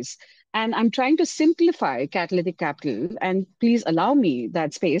communities. And I'm trying to simplify catalytic capital, and please allow me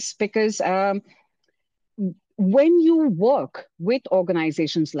that space because when you work with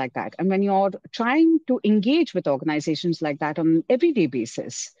organizations like that, and when you're trying to engage with organizations like that on an everyday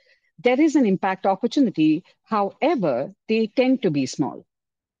basis, there is an impact opportunity. However, they tend to be small.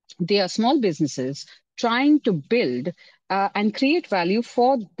 They are small businesses trying to build and create value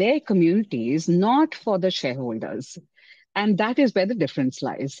for their communities, not for the shareholders. And that is where the difference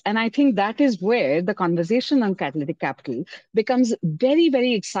lies. And I think that is where the conversation on catalytic capital becomes very,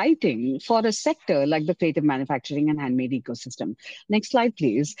 very exciting for a sector like the creative manufacturing and handmade ecosystem. Next slide,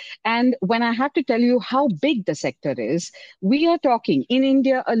 please. And when I have to tell you how big the sector is, we are talking in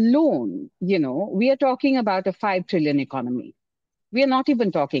India alone, we are talking about a 5 trillion economy. We are not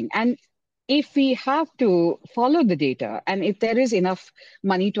even talking. And if we have to follow the data, and if there is enough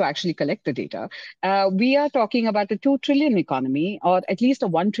money to actually collect the data, we are talking about a 2 trillion economy, or at least a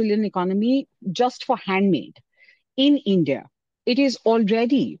 1 trillion economy just for handmade in India. It is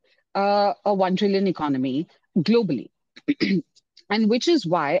already a 1 trillion economy globally. And which is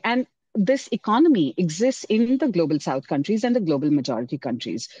why, and this economy exists in the global South countries and the global majority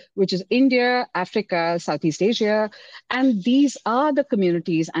countries, which is India, Africa, Southeast Asia. And these are the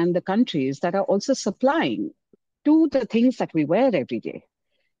communities and the countries that are also supplying to the things that we wear every day,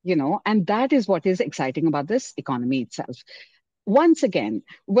 and that is what is exciting about this economy itself. Once again,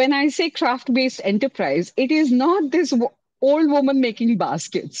 when I say craft-based enterprise, it is not this old woman making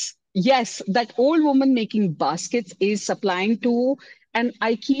baskets. Yes, that old woman making baskets is supplying to an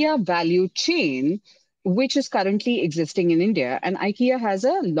IKEA value chain, which is currently existing in India. And IKEA has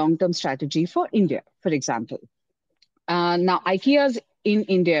a long-term strategy for India, for example. Now, IKEA's in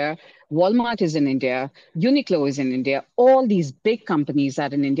India, Walmart is in India, Uniqlo is in India, all these big companies are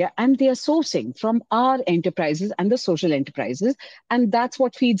in India, and they are sourcing from our enterprises and the social enterprises. And that's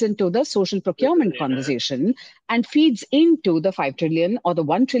what feeds into the social procurement conversation and feeds into the 5 trillion or the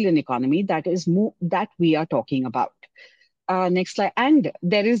 1 trillion economy that we are talking about. Next slide. And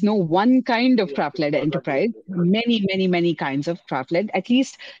there is no one kind of craft-led enterprise, many, many, many kinds of craft-led, at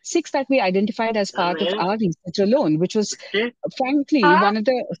least 6 that we identified as part of our research alone, which was frankly one of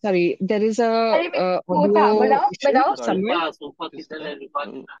the, sorry, there is a audio issue somewhere.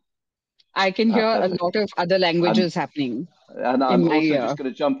 I can hear a lot of other languages happening. And I'm also just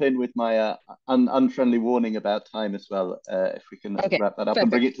going to jump in with my unfriendly warning about time as well. If we can wrap that up and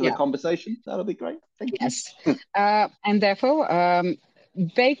bring it to the conversation, that'll be great. Thank you. Yes. And therefore,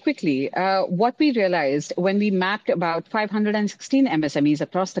 very quickly, what we realized when we mapped about 516 MSMEs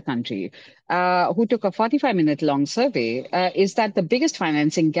across the country who took a 45-minute long survey is that the biggest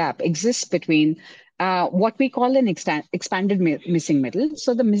financing gap exists between what we call an expanded missing middle.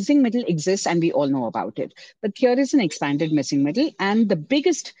 So the missing middle exists and we all know about it. But here is an expanded missing middle. And the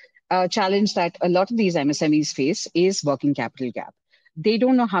biggest challenge that a lot of these MSMEs face is working capital gap. They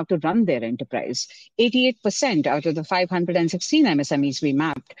don't know how to run their enterprise. 88% out of the 516 MSMEs we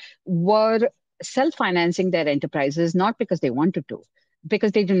mapped were self-financing their enterprises, not because they wanted to,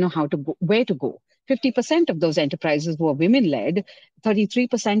 because they didn't know how to go, where to go. 50% of those enterprises were women-led,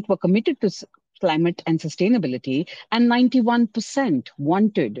 33% were committed to climate and sustainability, and 91%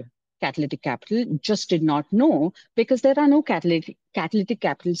 wanted catalytic capital, just did not know because there are no catalytic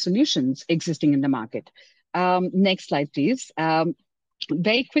capital solutions existing in the market. Next slide, please.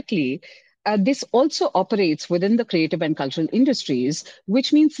 Very quickly, this also operates within the creative and cultural industries,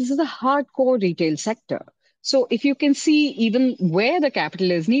 which means this is a hardcore retail sector. So if you can see even where the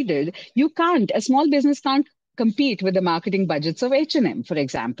capital is needed, a small business can't compete with the marketing budgets of H&M, for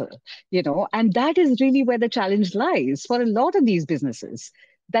example, and that is really where the challenge lies for a lot of these businesses,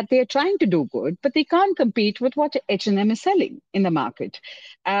 that they're trying to do good, but they can't compete with what H&M is selling in the market.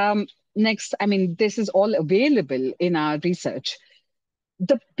 Next, I mean, this is all available in our research.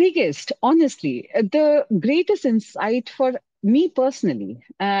 The biggest, honestly, the greatest insight for me personally,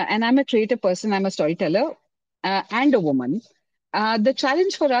 and I'm a creative person, I'm a storyteller and a woman. The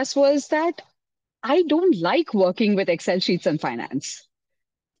challenge for us was that I don't like working with Excel sheets and finance.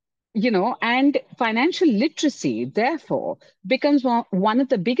 And financial literacy, therefore, becomes one of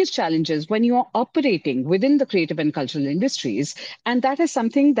the biggest challenges when you are operating within the creative and cultural industries. And that is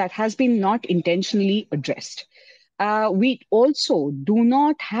something that has been not intentionally addressed. We also do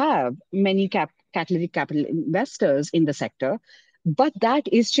not have many catalytic capital investors in the sector, but that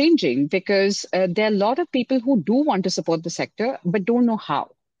is changing because there are a lot of people who do want to support the sector, but don't know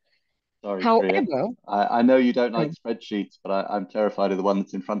how. Sorry, Priya. However, I know you don't like spreadsheets, but I'm terrified of the one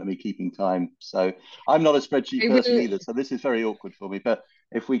that's in front of me keeping time. So I'm not a spreadsheet person either. So this is very awkward for me. But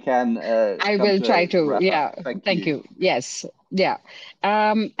if we can I come will to try a to, wrap yeah. up. Thank you. Yes. Yeah.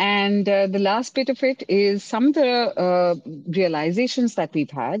 And the last bit of it is some of the realizations that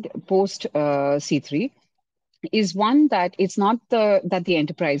we've had post C3 is one that it's not that the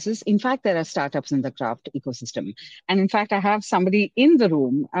enterprises, in fact, there are startups in the craft ecosystem. And in fact, I have somebody in the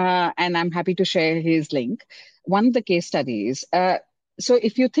room and I'm happy to share his link. One of the case studies. So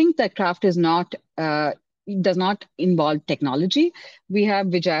if you think that craft is not, does not involve technology, we have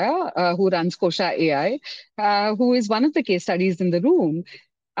Vijaya, who runs Kosha AI, who is one of the case studies in the room,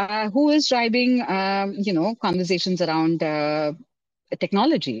 who is driving, conversations around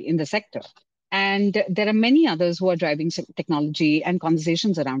technology in the sector. And there are many others who are driving technology and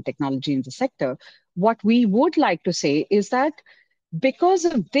conversations around technology in the sector. What we would like to say is that because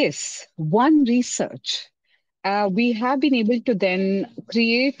of this one research, we have been able to then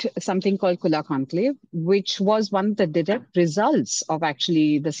create something called Kula Conclave, which was one of the direct results of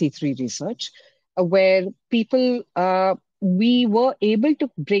actually the C3 research, where we were able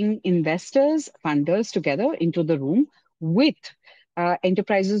to bring investors, funders together into the room with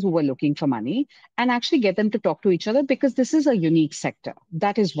enterprises who were looking for money and actually get them to talk to each other because this is a unique sector.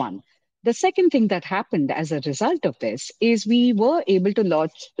 That is one. The second thing that happened as a result of this is we were able to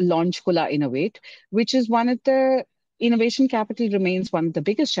launch Kula Innovate, which is one of the innovation capital remains one of the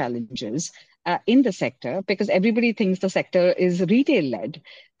biggest challenges in the sector because everybody thinks the sector is retail led.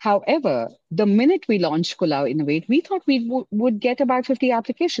 However, the minute we launched Kula Innovate, we thought we would get about 50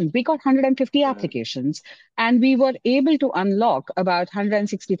 applications. We got 150 applications and we were able to unlock about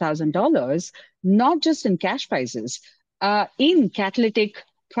 $160,000, not just in cash prizes, in catalytic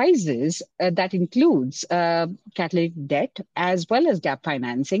prizes that includes catalytic debt as well as gap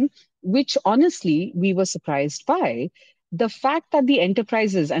financing, which honestly we were surprised by. The fact that the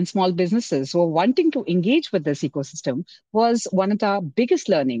enterprises and small businesses were wanting to engage with this ecosystem was one of the biggest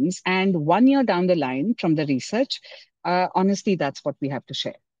learnings. And 1 year down the line from the research, honestly, that's what we have to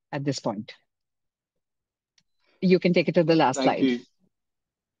share at this point. You can take it to the last slide. Thank you.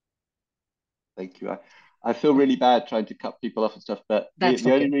 Thank you. I feel really bad trying to cut people off and stuff, but the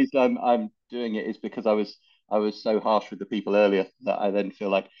only reason I'm doing it is because I was so harsh with the people earlier that I then feel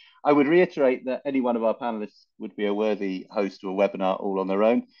like I would reiterate that any one of our panelists would be a worthy host to a webinar all on their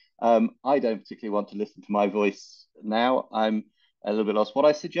own. I don't particularly want to listen to my voice now. I'm a little bit lost. What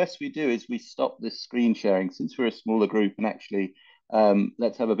I suggest we do is we stop this screen sharing since we're a smaller group and actually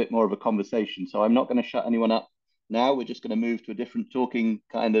let's have a bit more of a conversation. So I'm not going to shut anyone up now. We're just going to move to a different talking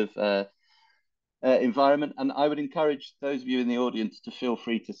kind of environment. And I would encourage those of you in the audience to feel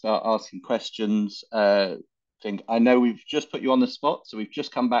free to start asking questions. I know we've just put you on the spot. So we've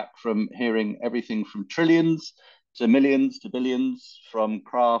just come back from hearing everything from trillions to millions to billions, from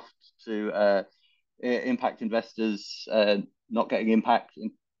craft to impact investors not getting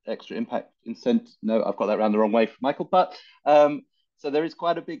extra impact incentive. No, I've got that around the wrong way for Michael. But so there is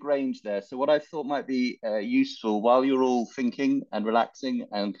quite a big range there. So what I thought might be useful while you're all thinking and relaxing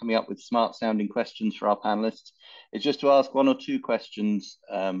and coming up with smart sounding questions for our panelists is just to ask one or two questions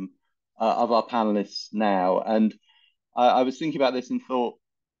of our panelists now. And I was thinking about this and thought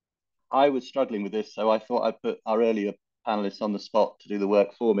I was struggling with this. So I thought I'd put our earlier panelists on the spot to do the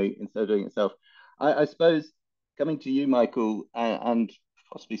work for me instead of doing it itself. I suppose coming to you, Michael, and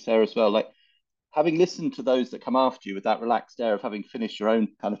possibly Sarah as well, like, having listened to those that come after you with that relaxed air of having finished your own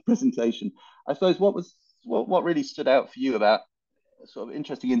kind of presentation, I suppose what really stood out for you about sort of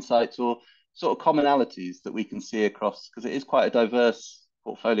interesting insights or sort of commonalities that we can see across, because it is quite a diverse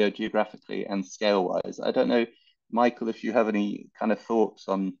portfolio geographically and scale-wise. I don't know, Michael, if you have any kind of thoughts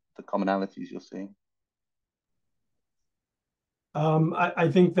on the commonalities you're seeing. I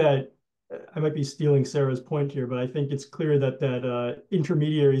think that I might be stealing Sarah's point here, but I think it's clear that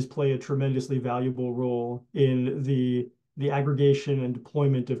intermediaries play a tremendously valuable role in the aggregation and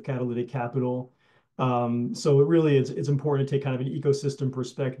deployment of catalytic capital. So it's important to take kind of an ecosystem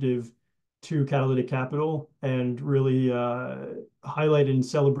perspective to catalytic capital and really highlight and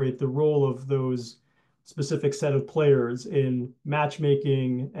celebrate the role of those specific set of players in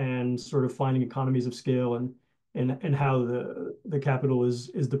matchmaking and sort of finding economies of scale and how the capital is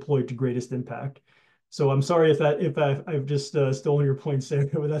deployed to greatest impact. So I'm sorry if I've just stolen your point, Sarah,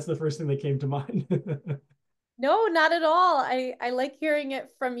 but that's the first thing that came to mind. No, not at all. I like hearing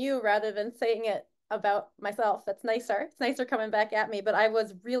it from you rather than saying it about myself. That's nicer. It's nicer coming back at me. But I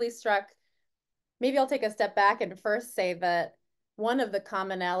was really struck. Maybe I'll take a step back and first say that one of the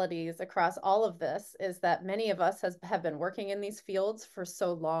commonalities across all of this is that many of us have been working in these fields for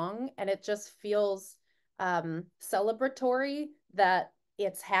so long, and it just feels celebratory that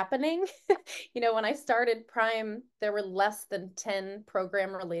it's happening. You know, when I started Prime, there were less than 10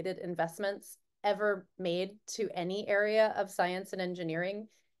 program-related investments ever made to any area of science and engineering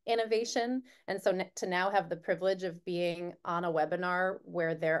innovation. And so to now have the privilege of being on a webinar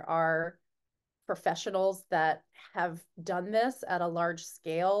where there are professionals that have done this at a large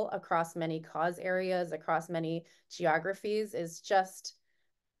scale across many cause areas, across many geographies, is just,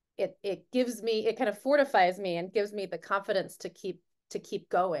 it gives me, it kind of fortifies me and gives me the confidence to keep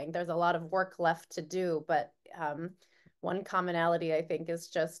going. There's a lot of work left to do, but one commonality I think is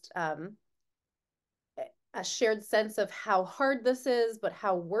just a shared sense of how hard this is, but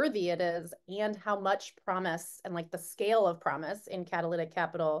how worthy it is, and how much promise and like the scale of promise in catalytic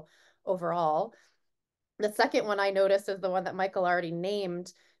capital overall. The second one I noticed is the one that Michael already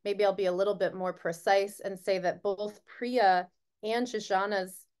named. Maybe I'll be a little bit more precise and say that both Priya and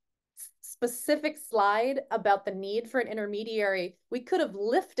Shoshana's specific slide about the need for an intermediary, we could have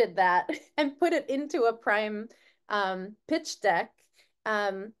lifted that and put it into a Prime pitch deck.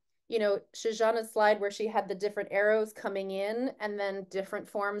 You know, Shoshana's slide where she had the different arrows coming in and then different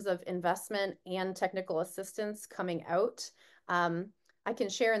forms of investment and technical assistance coming out. I can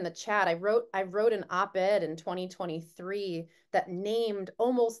share in the chat. I wrote an op-ed in 2023 that named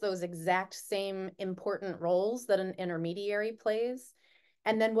almost those exact same important roles that an intermediary plays.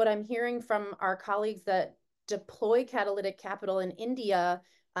 And then what I'm hearing from our colleagues that deploy catalytic capital in India,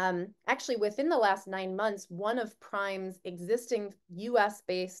 actually within the last 9 months, one of Prime's existing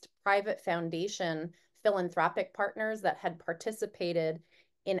US-based private foundation philanthropic partners that had participated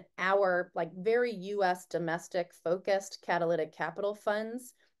in our like very US domestic focused catalytic capital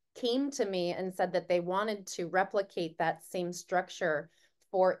funds came to me and said that they wanted to replicate that same structure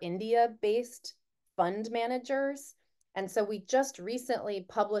for India-based fund managers. And so we just recently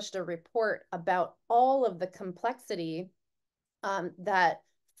published a report about all of the complexity that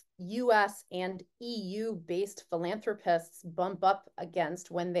US and EU-based philanthropists bump up against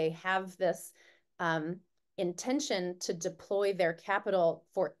when they have this intention to deploy their capital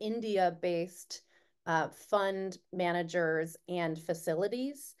for India-based fund managers and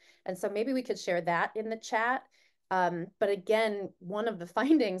facilities. And so maybe we could share that in the chat. But again, one of the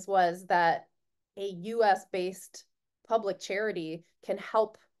findings was that a US-based public charity can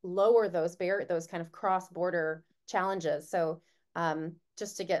help lower those kind of cross-border challenges. So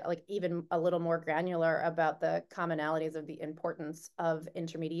just to get like even a little more granular about the commonalities of the importance of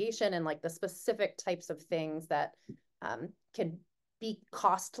intermediation and like the specific types of things that can be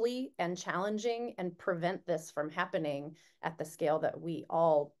costly and challenging and prevent this from happening at the scale that we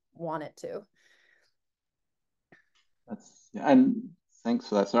all want it to. And thanks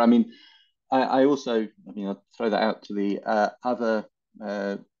for that. So, I mean, I also, I'll throw that out to the other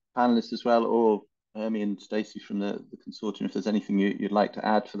panelists as well, or Hermie and Stacey from the consortium, if there's anything you'd like to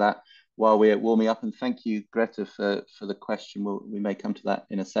add for that while we're warming up. And thank you, Greta, for the question. We may come to that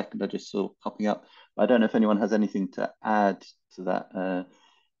in a second. I just saw popping up. But I don't know if anyone has anything to add to that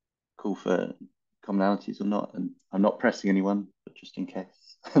call for commonalities or not. And I'm not pressing anyone, but just in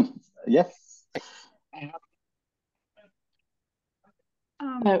case. Yes.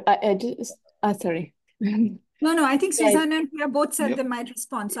 I just, sorry. No, I think Susanna and Priya both said they might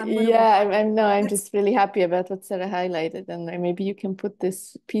respond. So I'm going to I'm just really happy about what Sarah highlighted, and maybe you can put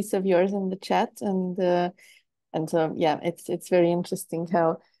this piece of yours in the chat, and so yeah, it's very interesting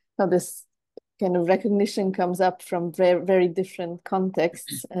how this kind of recognition comes up from very, very different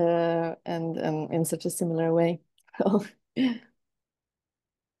contexts, and in such a similar way.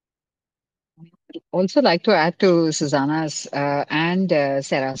 also like to add to Susanna's and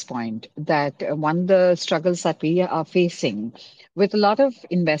Sarah's point that one of the struggles that we are facing with a lot of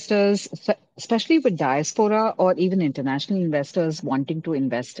investors, especially with diaspora or even international investors wanting to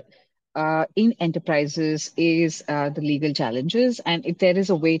invest in enterprises, is the legal challenges. And if there is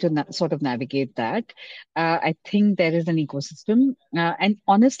a way to sort of navigate that, I think there is an ecosystem. And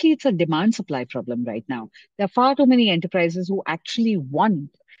honestly, it's a demand supply problem right now. There are far too many enterprises who actually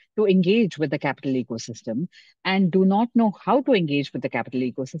want to engage with the capital ecosystem and do not know how to engage with the capital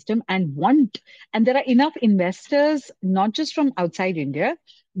ecosystem and there are enough investors, not just from outside India,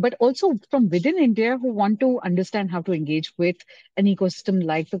 but also from within India, who want to understand how to engage with an ecosystem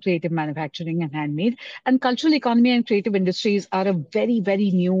like the creative manufacturing and handmade. And cultural economy and creative industries are a very,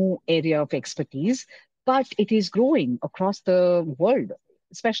 very new area of expertise, but it is growing across the world,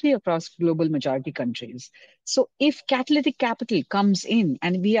 especially across global majority countries. So if catalytic capital comes in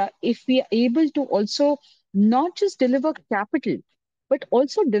and if we are able to also not just deliver capital, but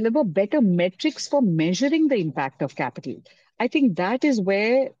also deliver better metrics for measuring the impact of capital, I think that is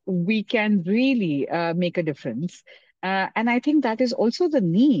where we can really make a difference. And I think that is also the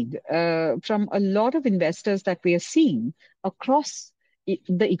need from a lot of investors that we are seeing across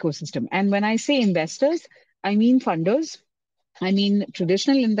the ecosystem. And when I say investors, I mean funders, I mean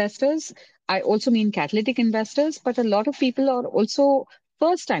traditional investors. I also mean catalytic investors, but a lot of people are also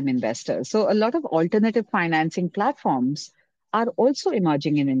first time investors. So a lot of alternative financing platforms are also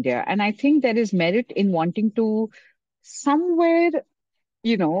emerging in India. And I think there is merit in wanting to somewhere,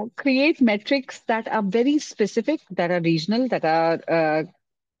 create metrics that are very specific, that are regional, that are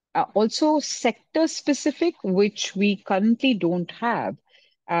also sector specific, which we currently don't have.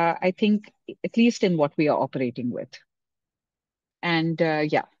 I think, at least in what we are operating with. And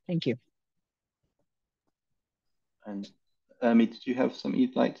yeah, thank you. And Ermi, did you have something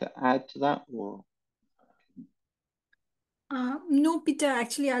you'd like to add to that, or? No, Peter,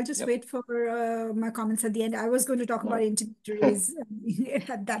 actually, I'll just wait for my comments at the end. I was going to talk about intermediaries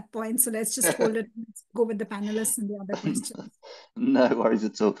at that point. So let's just hold it. Let's go with the panelists and the other questions. No worries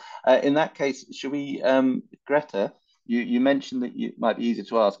at all. In that case, should we, Greta, you mentioned that it might be easier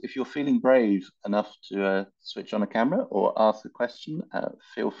to ask. If you're feeling brave enough to switch on a camera or ask a question,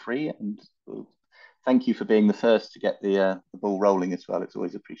 feel free. And thank you for being the first to get the ball rolling as well. It's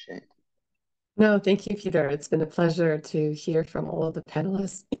always appreciated. No, thank you, Peter. It's been a pleasure to hear from all of the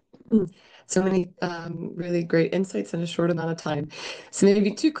panelists. So many really great insights in a short amount of time. So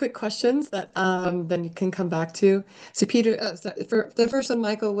maybe two quick questions that then you can come back to. So Peter, for the first one,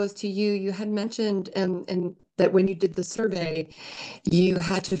 Michael, was to you. You had mentioned and that when you did the survey, you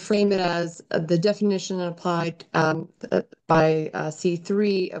had to frame it as the definition applied by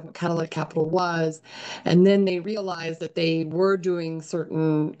C3 of what Catalytic Capital was, and then they realized that they were doing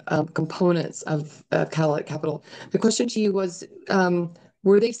certain components of Catalytic Capital. The question to you was,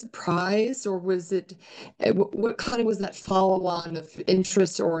 were they surprised, or was it, what kind of was that follow-on of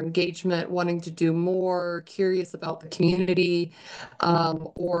interest or engagement, wanting to do more, curious about the community,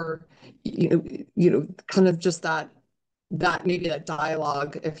 or kind of just that maybe that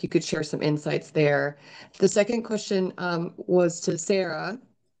dialogue, if you could share some insights there. The second question was to Sarah,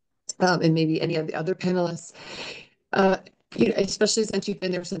 and maybe any of the other panelists. Especially since you've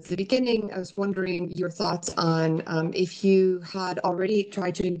been there since the beginning, I was wondering your thoughts on if you had already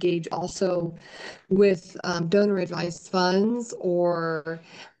tried to engage also with donor advised funds or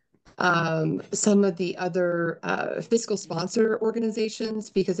some of the other fiscal sponsor organizations,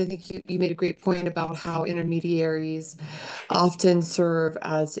 because I think you made a great point about how intermediaries often serve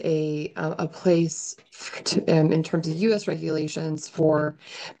as a place in terms of U.S. regulations for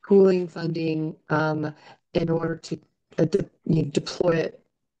pooling funding in order to deploy it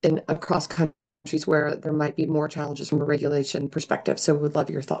across countries where there might be more challenges from a regulation perspective. So would love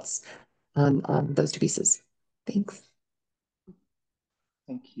your thoughts on those two pieces. Thanks.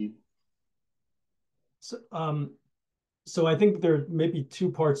 Thank you. So I think there may be two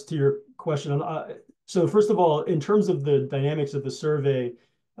parts to your question. So first of all, in terms of the dynamics of the survey,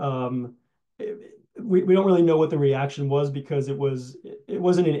 we don't really know what the reaction was, because it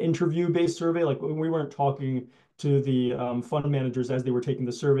wasn't an interview-based survey. Like, we weren't talking to the fund managers as they were taking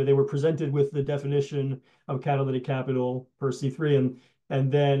the survey. They were presented with the definition of catalytic capital per C3,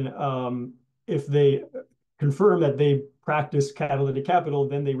 and then if they confirm that they practice catalytic capital,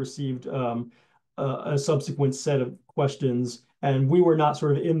 then they received a subsequent set of questions, and we were not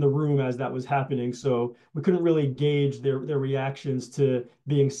sort of in the room as that was happening, so we couldn't really gauge their reactions to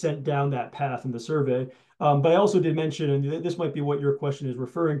being sent down that path in the survey. But I also did mention, and this might be what your question is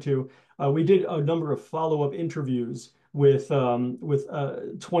referring to, we did a number of follow-up interviews with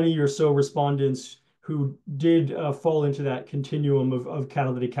 20 or so respondents who did fall into that continuum of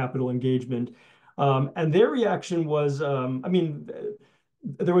catalytic capital engagement. And their reaction was, I mean,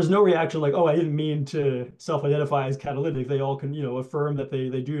 there was no reaction like, oh, I didn't mean to self-identify as catalytic. They all can, affirm that they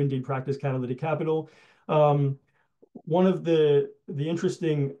do indeed practice catalytic capital. One of the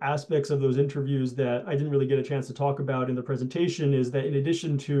interesting aspects of those interviews that I didn't really get a chance to talk about in the presentation is that in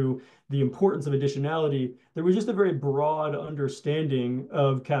addition to the importance of additionality, there was just a very broad understanding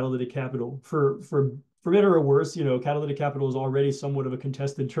of catalytic capital. For better or worse, catalytic capital is already somewhat of a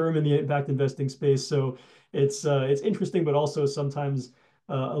contested term in the impact investing space. So it's interesting, but also sometimes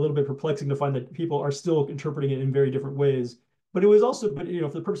a little bit perplexing to find that people are still interpreting it in very different ways. But it was also, for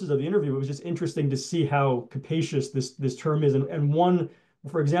the purposes of the interview, it was just interesting to see how capacious this term is. And one,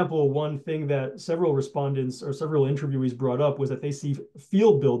 for example, one thing that several respondents or several interviewees brought up was that they see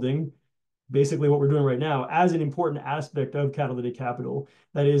field building, basically what we're doing right now, as an important aspect of catalytic capital.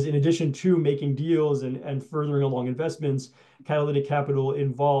 That is, in addition to making deals and furthering along investments, catalytic capital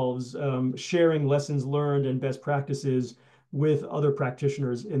involves sharing lessons learned and best practices with other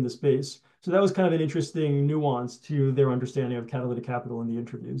practitioners in the space. So that was kind of an interesting nuance to their understanding of catalytic capital in the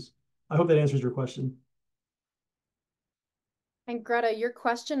interviews. I hope that answers your question. And Greta, your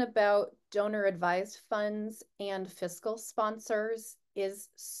question about donor advised funds and fiscal sponsors is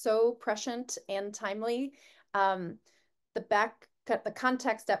so prescient and timely. The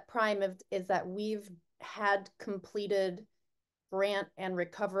context at Prime is that we've had completed grant and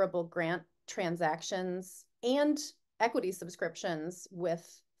recoverable grant transactions and equity subscriptions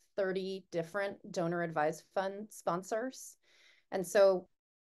with 30 different donor advised fund sponsors. And so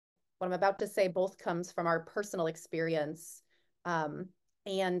what I'm about to say both comes from our personal experience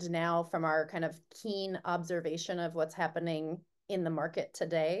and now from our kind of keen observation of what's happening in the market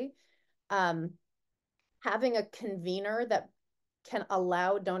today. Having a convener that can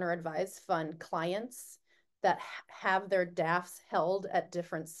allow donor advised fund clients that have their DAFs held at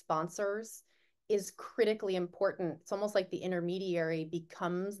different sponsors is critically important. It's almost like the intermediary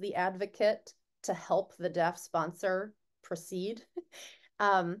becomes the advocate to help the DAF sponsor proceed.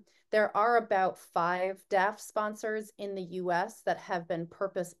 There are about 5 DAF sponsors in the US that have been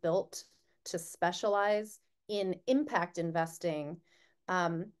purpose-built to specialize in impact investing.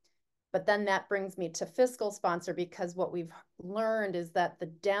 But then that brings me to fiscal sponsor, because what we've learned is that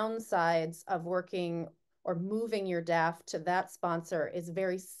the downsides of working or moving your DAF to that sponsor is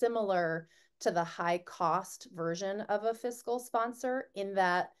very similar to the high cost version of a fiscal sponsor, in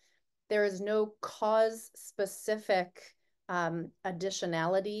that there is no cause specific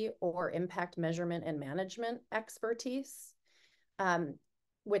additionality or impact measurement and management expertise,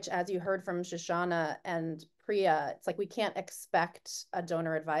 which, as you heard from Shoshana and Priya, it's like we can't expect a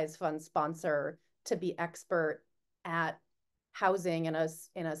donor advised fund sponsor to be expert at housing in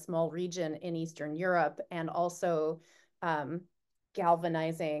a small region in Eastern Europe, and also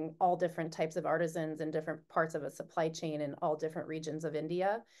galvanizing all different types of artisans in different parts of a supply chain in all different regions of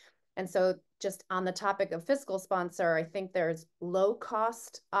India. And so just on the topic of fiscal sponsor, I think there's low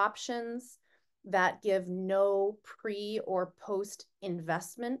cost options that give no pre or post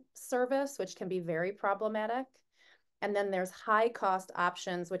investment service, which can be very problematic. And then there's high cost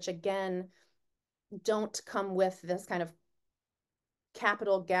options, which again, don't come with this kind of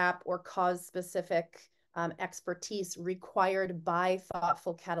capital gap or cause specific expertise required by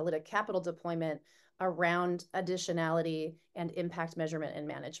thoughtful catalytic capital deployment around additionality and impact measurement and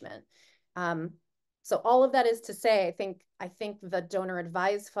management. So all of that is to say, I think the donor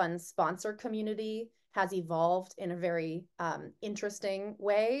advised fund sponsor community has evolved in a very interesting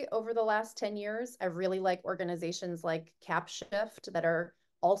way over the last 10 years. I really like organizations like CapShift that are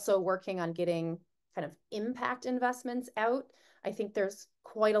also working on getting kind of impact investments out. I think there's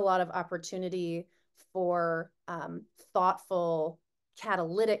quite a lot of opportunity for thoughtful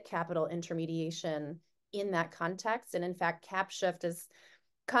catalytic capital intermediation in that context. And in fact, CapShift is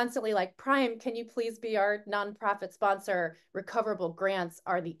constantly like, Prime, can you please be our nonprofit sponsor? Recoverable grants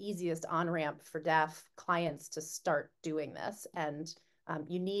are the easiest on-ramp for DAF clients to start doing this. And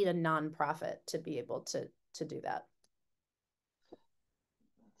you need a nonprofit to be able to do that.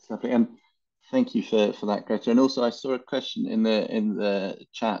 That's lovely. And thank you for that, Greta. And also, I saw a question in the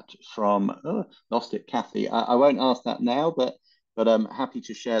chat from lost it, Kathy. I won't ask that now, but I'm happy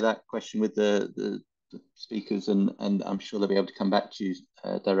to share that question with the speakers, and I'm sure they'll be able to come back to you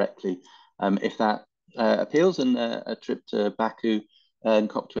directly if that appeals, and a trip to Baku and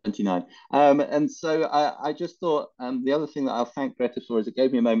COP29. And so I just thought the other thing that I'll thank Greta for is it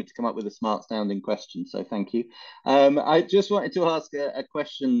gave me a moment to come up with a smart sounding question. So thank you. I just wanted to ask a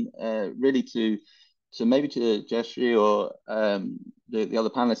question really to maybe to Jeshri or the other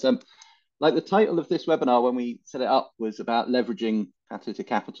panelists. like the title of this webinar when we set it up was about leveraging catalytic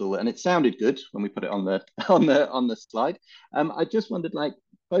capital, and it sounded good when we put it on the on the slide. I just wondered, like,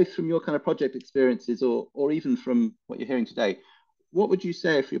 both from your kind of project experiences or even from what you're hearing today, what would you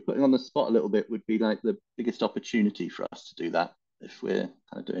say, if you're putting on the spot a little bit, would be like the biggest opportunity for us to do that if we're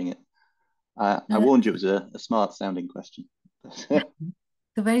kind of doing it? I warned you it was a smart sounding question. It's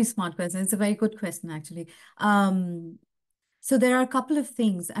a very smart question. It's a very good question, actually. So there are a couple of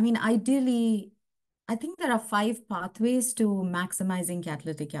things. I mean, ideally, I think there are 5 pathways to maximizing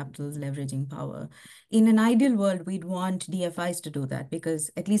catalytic capital's leveraging power. In an ideal world, we'd want DFIs to do that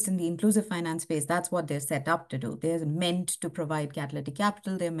because, at least in the inclusive finance space, that's what they're set up to do. They're meant to provide catalytic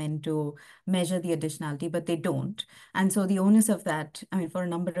capital. They're meant to measure the additionality, but they don't. And so the onus of that, I mean, for a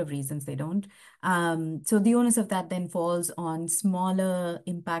number of reasons, they don't. So the onus of that then falls on smaller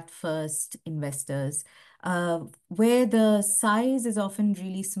impact first investors, where the size is often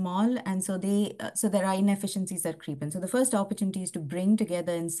really small, and so there are inefficiencies that creep in. So the first opportunity is to bring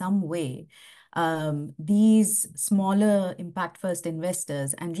together in some way these smaller impact first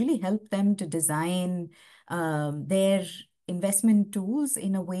investors and really help them to design their investment tools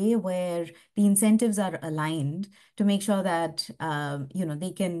in a way where the incentives are aligned to make sure that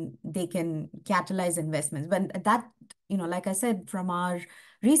they can catalyze investments. But that, like I said, from our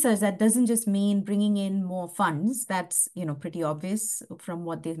research, that doesn't just mean bringing in more funds. That's pretty obvious from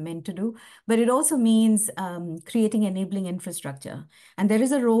what they're meant to do, but it also means creating enabling infrastructure. And there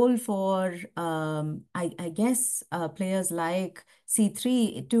is a role for I guess players like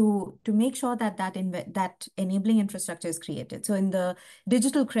C3 to make sure that that enabling infrastructure is created. So in the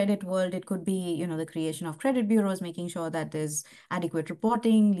digital credit world, it could be the creation of credit bureaus, making sure that there's adequate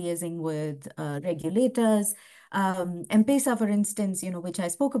reporting, liaising with regulators. M-Pesa, for instance, which I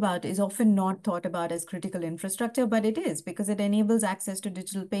spoke about, is often not thought about as critical infrastructure, but it is because it enables access to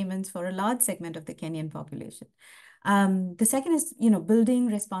digital payments for a large segment of the Kenyan population. The second is, building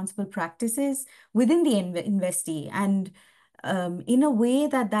responsible practices within the investee and in a way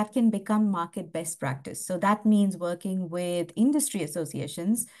that can become market best practice. So that means working with industry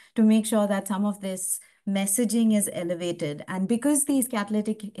associations to make sure that some of this messaging is elevated. And because these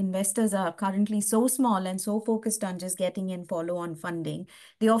catalytic investors are currently so small and so focused on just getting in follow-on funding,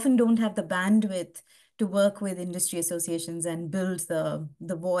 they often don't have the bandwidth to work with industry associations and build the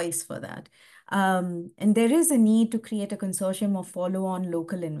voice for that. And there is a need to create a consortium of follow-on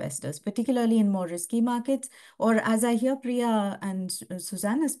local investors, particularly in more risky markets, or as I hear Priya and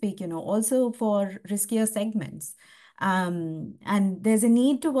Susanna speak, also for riskier segments. And there's a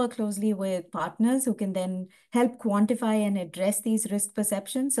need to work closely with partners who can then help quantify and address these risk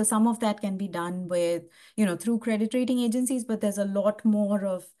perceptions. So some of that can be done with, through credit rating agencies, but there's a lot more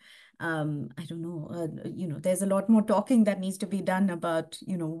of I don't know, there's a lot more talking that needs to be done about,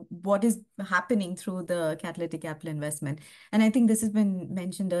 what is happening through the catalytic capital investment. And I think this has been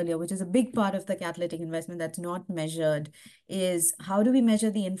mentioned earlier, which is a big part of the catalytic investment that's not measured, is how do we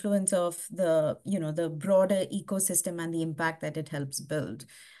measure the influence of the broader ecosystem and the impact that it helps build.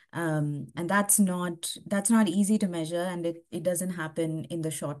 And that's not easy to measure, and it doesn't happen in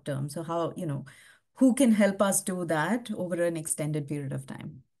the short term. So how, who can help us do that over an extended period of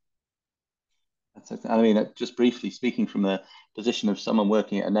time? I mean, just briefly speaking from the position of someone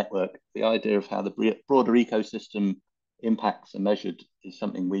working at a network, the idea of how the broader ecosystem impacts are measured is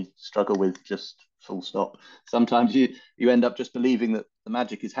something we struggle with, just full stop. Sometimes you end up just believing that the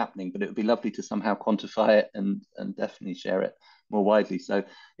magic is happening, but it would be lovely to somehow quantify it and definitely share it more widely. So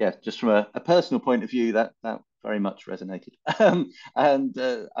yeah, just from a personal point of view, that very much resonated. And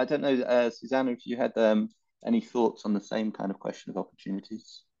I don't know, Susanna, if you had any thoughts on the same kind of question of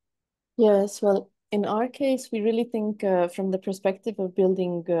opportunities. Yes, well, in our case, we really think from the perspective of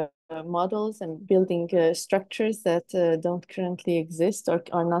building models and building structures that don't currently exist or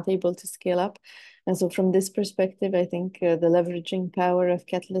are not able to scale up. And so from this perspective, I think the leveraging power of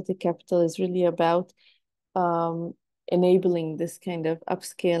catalytic capital is really about enabling this kind of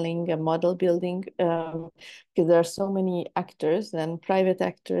upscaling and model building, because there are so many actors, and private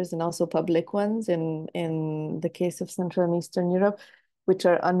actors and also public ones in the case of Central and Eastern Europe, which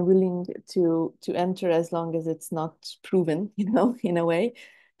are unwilling to enter as long as it's not proven, in a way.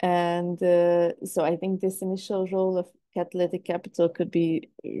 And so I think this initial role of catalytic capital could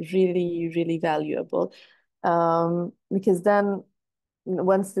be really, really valuable, because then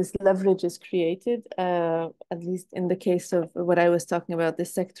once this leverage is created, at least in the case of what I was talking about,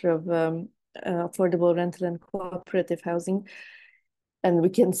 this sector of affordable rental and cooperative housing, and we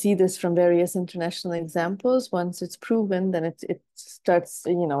can see this from various international examples. Once it's proven, then it starts,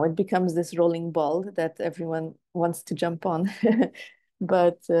 it becomes this rolling ball that everyone wants to jump on.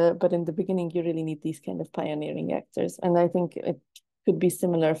 but in the beginning, you really need these kind of pioneering actors. And I think it could be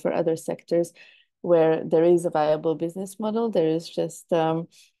similar for other sectors where there is a viable business model. There is just,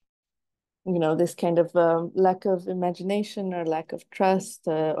 this kind of lack of imagination or lack of trust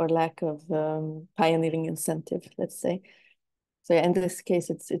or lack of pioneering incentive, let's say. So in this case,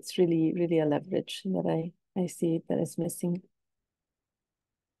 it's really, really a leverage that I see that is missing.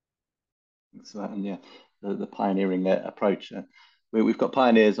 And yeah, the pioneering approach. We've got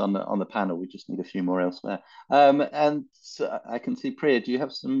pioneers on the panel. We just need a few more elsewhere. And so I can see Priya. Do you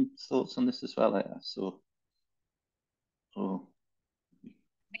have some thoughts on this as well? I saw. Oh.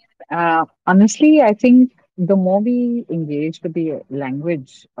 Honestly, I think the more we engage with the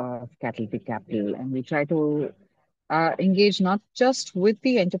language of catalytic capital, and we try to engage not just with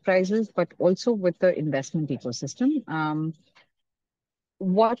the enterprises, but also with the investment ecosystem.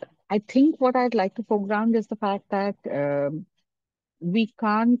 What I'd like to foreground is the fact that we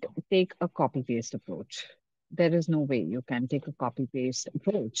can't take a copy-paste approach. There is no way you can take a copy-paste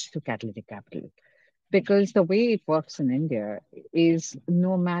approach to catalytic capital, because the way it works in India is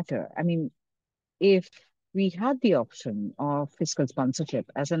no matter, I mean, if we had the option of fiscal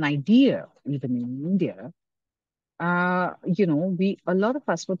sponsorship as an idea, even in India, a lot of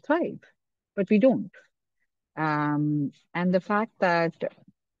us would thrive, but we don't. And the fact that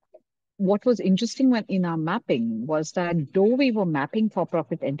what was interesting when in our mapping was that though we were mapping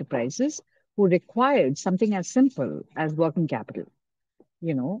for-profit enterprises who required something as simple as working capital,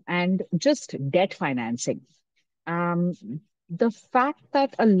 and just debt financing, the fact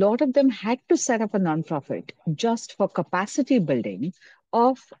that a lot of them had to set up a nonprofit just for capacity building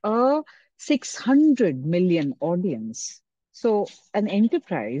of a 600 million audience. So an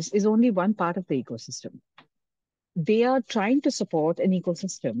enterprise is only one part of the ecosystem. They are trying to support an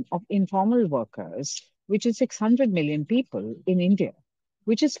ecosystem of informal workers, which is 600 million people in India,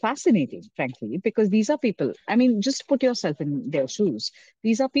 which is fascinating, frankly, because these are people, I mean, just put yourself in their shoes.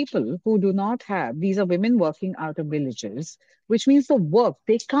 These are people who do not have, these are women working out of villages, which means the work,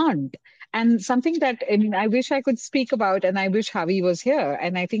 they can't. And something that, I mean, I wish I could speak about, and I wish Javi was here.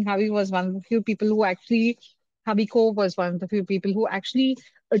 And I think Javi was one of the few people who actually, Javi Ko was one of the few people who actually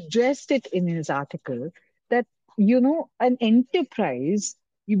addressed it in his article, that an enterprise,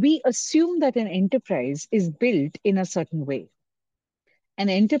 we assume that an enterprise is built in a certain way. An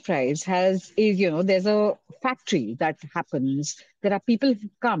enterprise there's a factory that happens. There are people who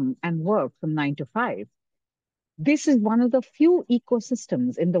come and work from 9 to 5. This is one of the few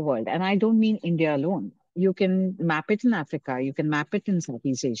ecosystems in the world. And I don't mean India alone. You can map it in Africa. You can map it in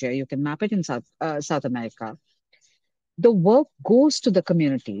Southeast Asia. You can map it in South America. The work goes to the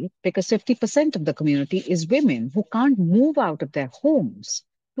community because 50% of the community is women who can't move out of their homes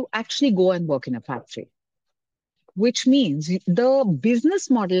to actually go and work in a factory, which means the business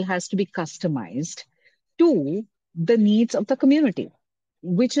model has to be customized to the needs of the community,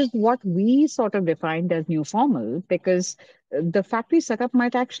 which is what we sort of defined as new formal, because the factory setup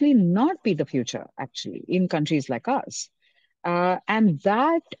might actually not be the future, actually, in countries like ours. And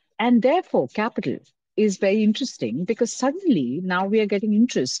therefore, capital is very interesting because suddenly now we are getting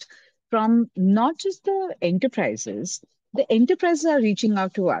interest from not just the enterprises are reaching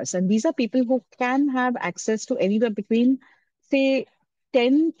out to us. And these are people who can have access to anywhere between, say,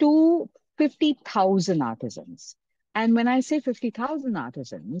 10 to 50,000 artisans. And when I say 50,000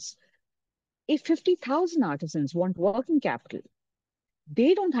 artisans, if 50,000 artisans want working capital,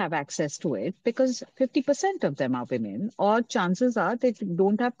 they don't have access to it because 50% of them are women, or chances are they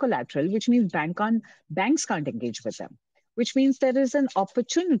don't have collateral, which means banks can't engage with them, which means there is an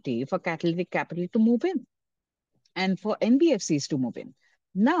opportunity for catalytic capital to move in and for NBFCs to move in.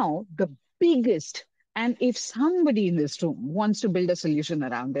 Now, the biggest, and if somebody in this room wants to build a solution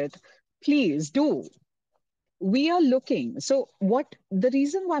around it, please do. We are looking. So the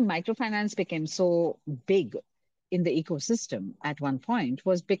reason why microfinance became so big in the ecosystem at one point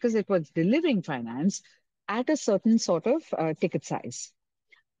was because it was delivering finance at a certain sort of ticket size.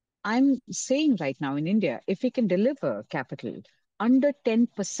 I'm saying right now in India, if we can deliver capital under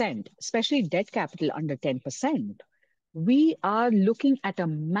 10%, especially debt capital under 10%, we are looking at a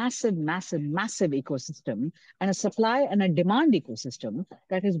massive, massive, massive ecosystem and a supply and a demand ecosystem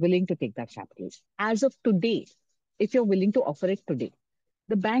that is willing to take that capital. As of today, if you're willing to offer it today,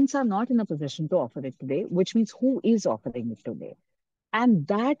 the banks are not in a position to offer it today, which means who is offering it today? And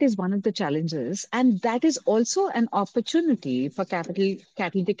that is one of the challenges. And that is also an opportunity for catalytic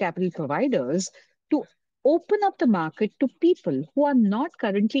capital providers to open up the market to people who are not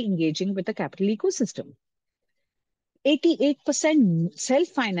currently engaging with the capital ecosystem. 88%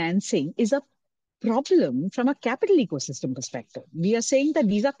 self-financing is a problem from a capital ecosystem perspective. We are saying that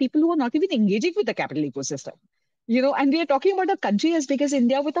these are people who are not even engaging with the capital ecosystem, and we are talking about a country as big as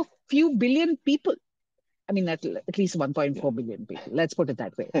India with a few billion people. I mean, at least 1.4 billion people, let's put it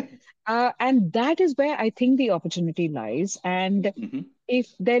that way. And that is where I think the opportunity lies. And if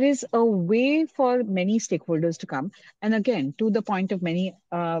there is a way for many stakeholders to come, and again, to the point of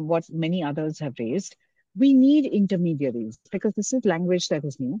what many others have raised, we need intermediaries because this is language that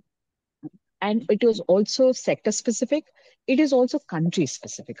is new. And it is also sector specific. It is also country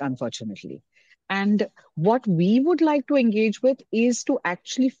specific, unfortunately. And what we would like to engage with is to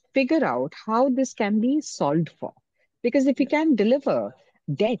actually figure out how this can be solved for. Because if we can deliver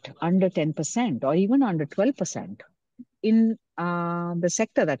debt under 10% or even under 12% in the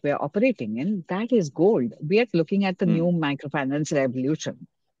sector that we're operating in, that is gold. We are looking at the new microfinance revolution.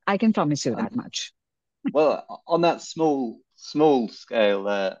 I can promise you that much. Well, on that small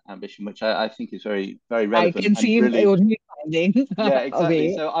scale ambition, which I think is very, very relevant. I can see really, only finding. Yeah,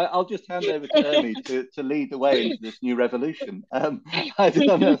 exactly. Away. So I'll just hand over to Ermi to lead the way into this new revolution. I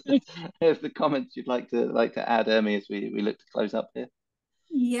don't know if the comments you'd like to add, Ermi, as we look to close up here.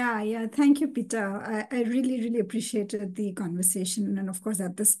 Yeah. Thank you, Peter. I really, really appreciated the conversation. And of course,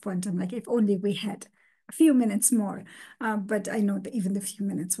 at this point, I'm like, if only we had a few minutes more. But I know that even the few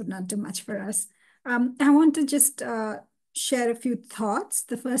minutes would not do much for us. I want to just share a few thoughts.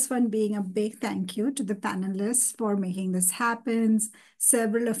 The first one being a big thank you to the panelists for making this happen.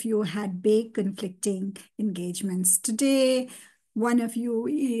 Several of you had big conflicting engagements today. One of you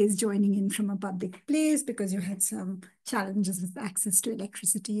is joining in from a public place because you had some challenges with access to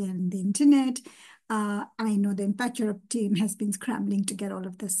electricity and the internet. I know the Impact Europe team has been scrambling to get all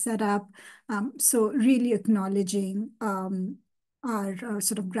of this set up. So really acknowledging our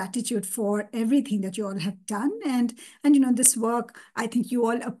sort of gratitude for everything that you all have done. And this work, I think you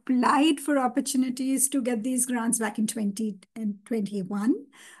all applied for opportunities to get these grants back in 2021.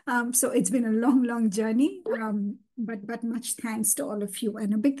 So it's been a long journey. But much thanks to all of you.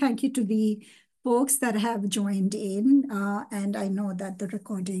 And a big thank you to the folks that have joined in. And I know that the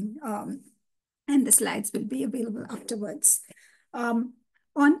recording and the slides will be available afterwards.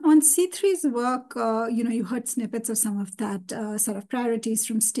 On C3's work, you heard snippets of some of that sort of priorities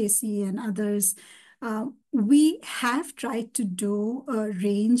from Stacey and others. We have tried to do a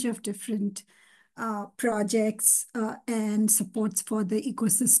range of different projects and supports for the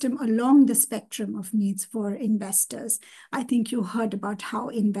ecosystem along the spectrum of needs for investors. I think you heard about how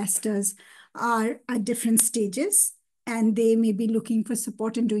investors are at different stages and they may be looking for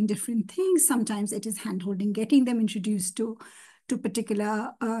support in doing different things. Sometimes it is handholding, getting them introduced to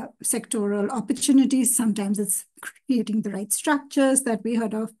particular sectoral opportunities. Sometimes it's creating the right structures that we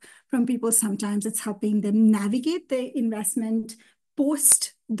heard of from people. Sometimes it's helping them navigate the investment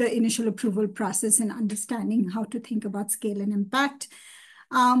post the initial approval process and understanding how to think about scale and impact.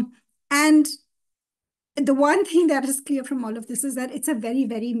 And the one thing that is clear from all of this is that it's a very,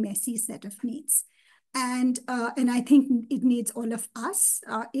 very messy set of needs. And I think it needs all of us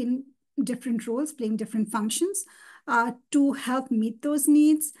in different roles, playing different functions to help meet those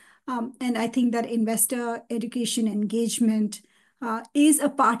needs. And I think that investor education engagement is a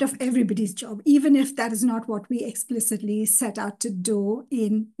part of everybody's job, even if that is not what we explicitly set out to do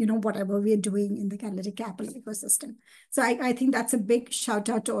in whatever we're doing in the Catalytic Capital ecosystem. So I think that's a big shout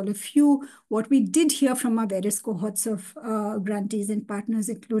out to all of you. What we did hear from our various cohorts of grantees and partners,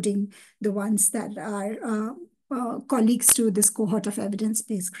 including the ones that are colleagues to this cohort of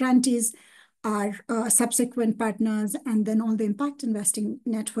evidence-based grantees, our subsequent partners, and then all the impact investing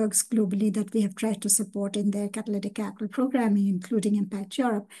networks globally that we have tried to support in their catalytic capital programming, including Impact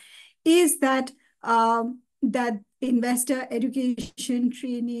Europe, is that that investor education,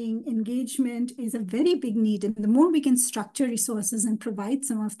 training, engagement is a very big need. And the more we can structure resources and provide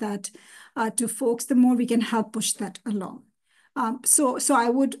some of that to folks, the more we can help push that along. So I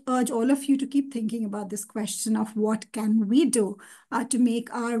would urge all of you to keep thinking about this question of what can we do to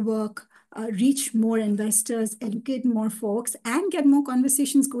make our work reach more investors, educate more folks, and get more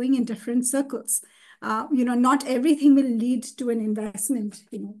conversations going in different circles. Not everything will lead to an investment,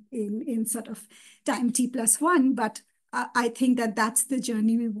 in sort of time T+1, but I think that that's the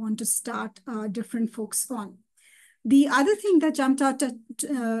journey we want to start different folks on. The other thing that jumped out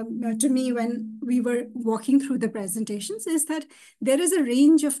to me when we were walking through the presentations is that there is a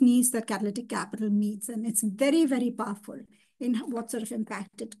range of needs that Catalytic Capital meets, and it's very, very powerful in what sort of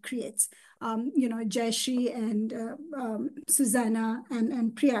impact it creates. Jayashree and Susanna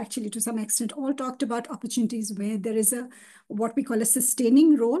and Priya actually to some extent all talked about opportunities where there is what we call a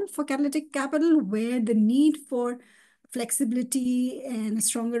sustaining role for Catalytic Capital, where the need for flexibility and a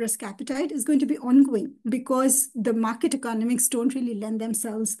stronger risk appetite is going to be ongoing because the market economics don't really lend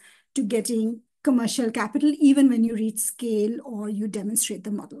themselves to getting commercial capital, even when you reach scale or you demonstrate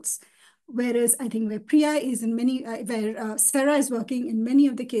the models. Whereas I think where Priya is in many, where Sarah is working, in many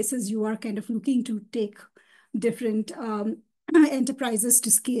of the cases, you are kind of looking to take different enterprises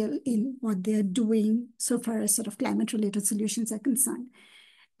to scale in what they're doing so far as sort of climate-related solutions are concerned.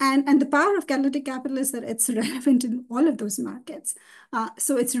 And the power of catalytic capital is that it's relevant in all of those markets.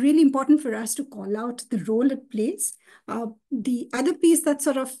 So it's really important for us to call out the role it plays. The other piece that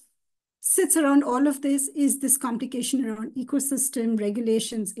sort of sits around all of this is this complication around ecosystem,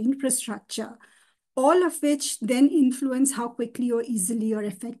 regulations, infrastructure, all of which then influence how quickly or easily or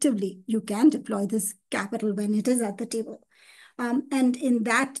effectively you can deploy this capital when it is at the table. And in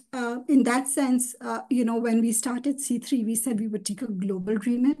that sense, when we started C3, we said we would take a global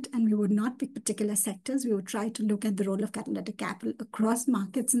remit and we would not pick particular sectors. We would try to look at the role of catalytic capital across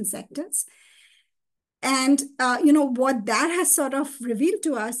markets and sectors. And, what that has sort of revealed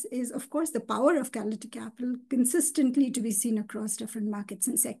to us is, of course, the power of catalytic capital consistently to be seen across different markets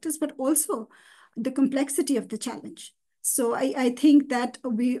and sectors, but also the complexity of the challenge. So I think that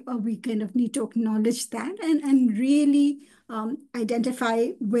we kind of need to acknowledge that and really identify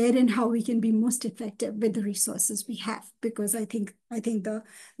where and how we can be most effective with the resources we have, because I think the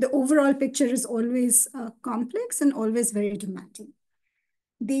overall picture is always complex and always very demanding.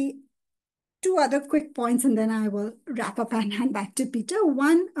 The two other quick points, and then I will wrap up and hand back to Peter.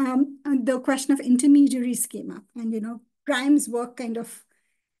 One, the question of intermediary schema, and Prime's work kind of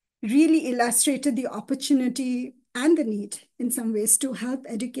really illustrated the opportunity and the need in some ways to help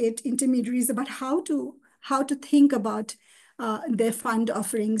educate intermediaries about how to think about their fund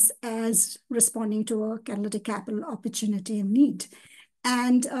offerings as responding to a catalytic capital opportunity and need.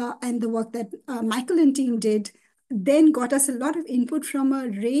 And the work that Michael and team did then got us a lot of input from a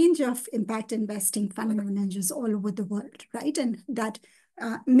range of impact investing fund managers all over the world, right? And that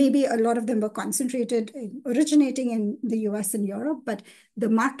maybe a lot of them were concentrated, originating in the US and Europe, but the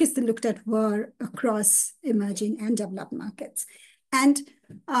markets they looked at were across emerging and developed markets. And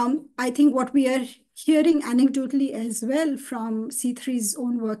I think what we are hearing anecdotally as well from C3's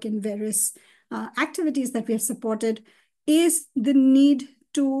own work in various activities that we have supported is the need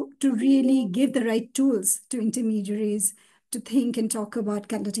to really give the right tools to intermediaries to think and talk about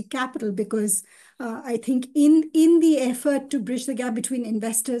catalytic capital, because I think in the effort to bridge the gap between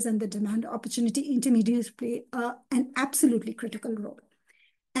investors and the demand opportunity, intermediaries play an absolutely critical role.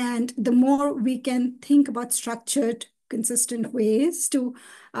 And the more we can think about structured, consistent ways to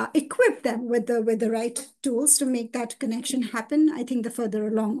equip them with the right tools to make that connection happen, I think the further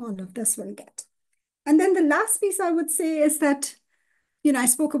along all of this will get. And then the last piece I would say is that I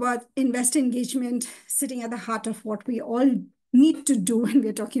spoke about investor engagement sitting at the heart of what we all need to do when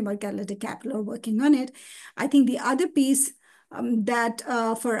we're talking about catalytic capital or working on it. I think the other piece that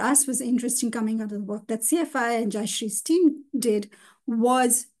for us was interesting coming out of the work that CFI and Jayashree's team did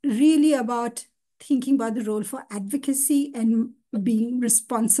was really about thinking about the role for advocacy and being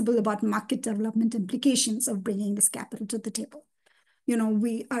responsible about market development implications of bringing this capital to the table.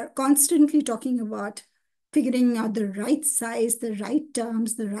 We are constantly talking about figuring out the right size, the right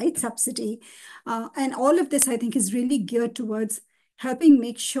terms, the right subsidy. And all of this, I think, is really geared towards helping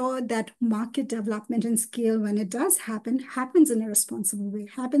make sure that market development and scale, when it does happen, happens in a responsible way,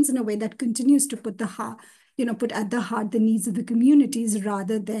 happens in a way that continues to put at the heart the needs of the communities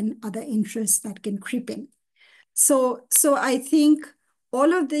rather than other interests that can creep in. So I think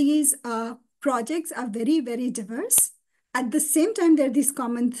all of these projects are very, very diverse. At the same time, there are these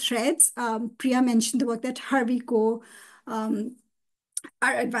common threads. Priya mentioned the work that Harvey Ko, our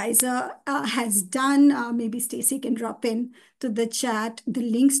advisor, has done. Maybe Stacey can drop in to the chat the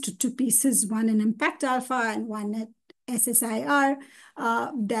links to two pieces, one in Impact Alpha and one at SSIR,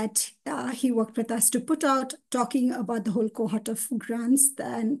 that he worked with us to put out, talking about the whole cohort of grants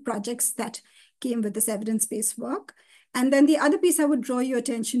and projects that came with this evidence-based work. And then the other piece I would draw your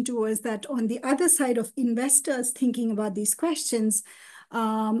attention to is that on the other side of investors thinking about these questions,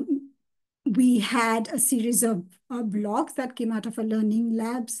 we had a series of blogs that came out of our learning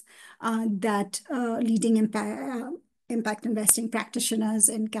labs that leading impact investing practitioners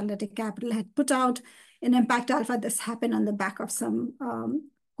in catalytic capital had put out. In Impact Alpha, this happened on the back of some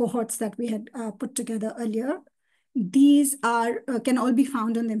cohorts that we had put together earlier. These can all be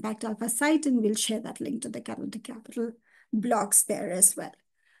found on the Impact Alpha site, and we'll share that link to the Catalytic Capital blogs there as well.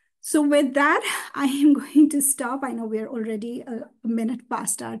 So with that, I am going to stop. I know we're already a minute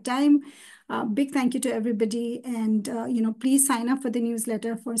past our time. Big thank you to everybody. And please sign up for the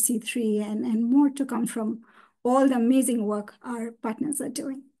newsletter for C3 and more to come from all the amazing work our partners are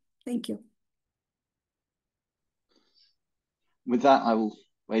doing. Thank you. With that, I will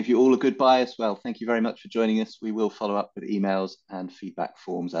wave you all a goodbye as well. Thank you very much for joining us. We will follow up with emails and feedback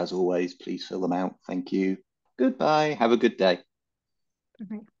forms as always. Please fill them out. Thank you. Goodbye. Have a good day.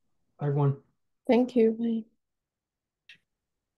 Bye-bye. Everyone. Thank you. Bye.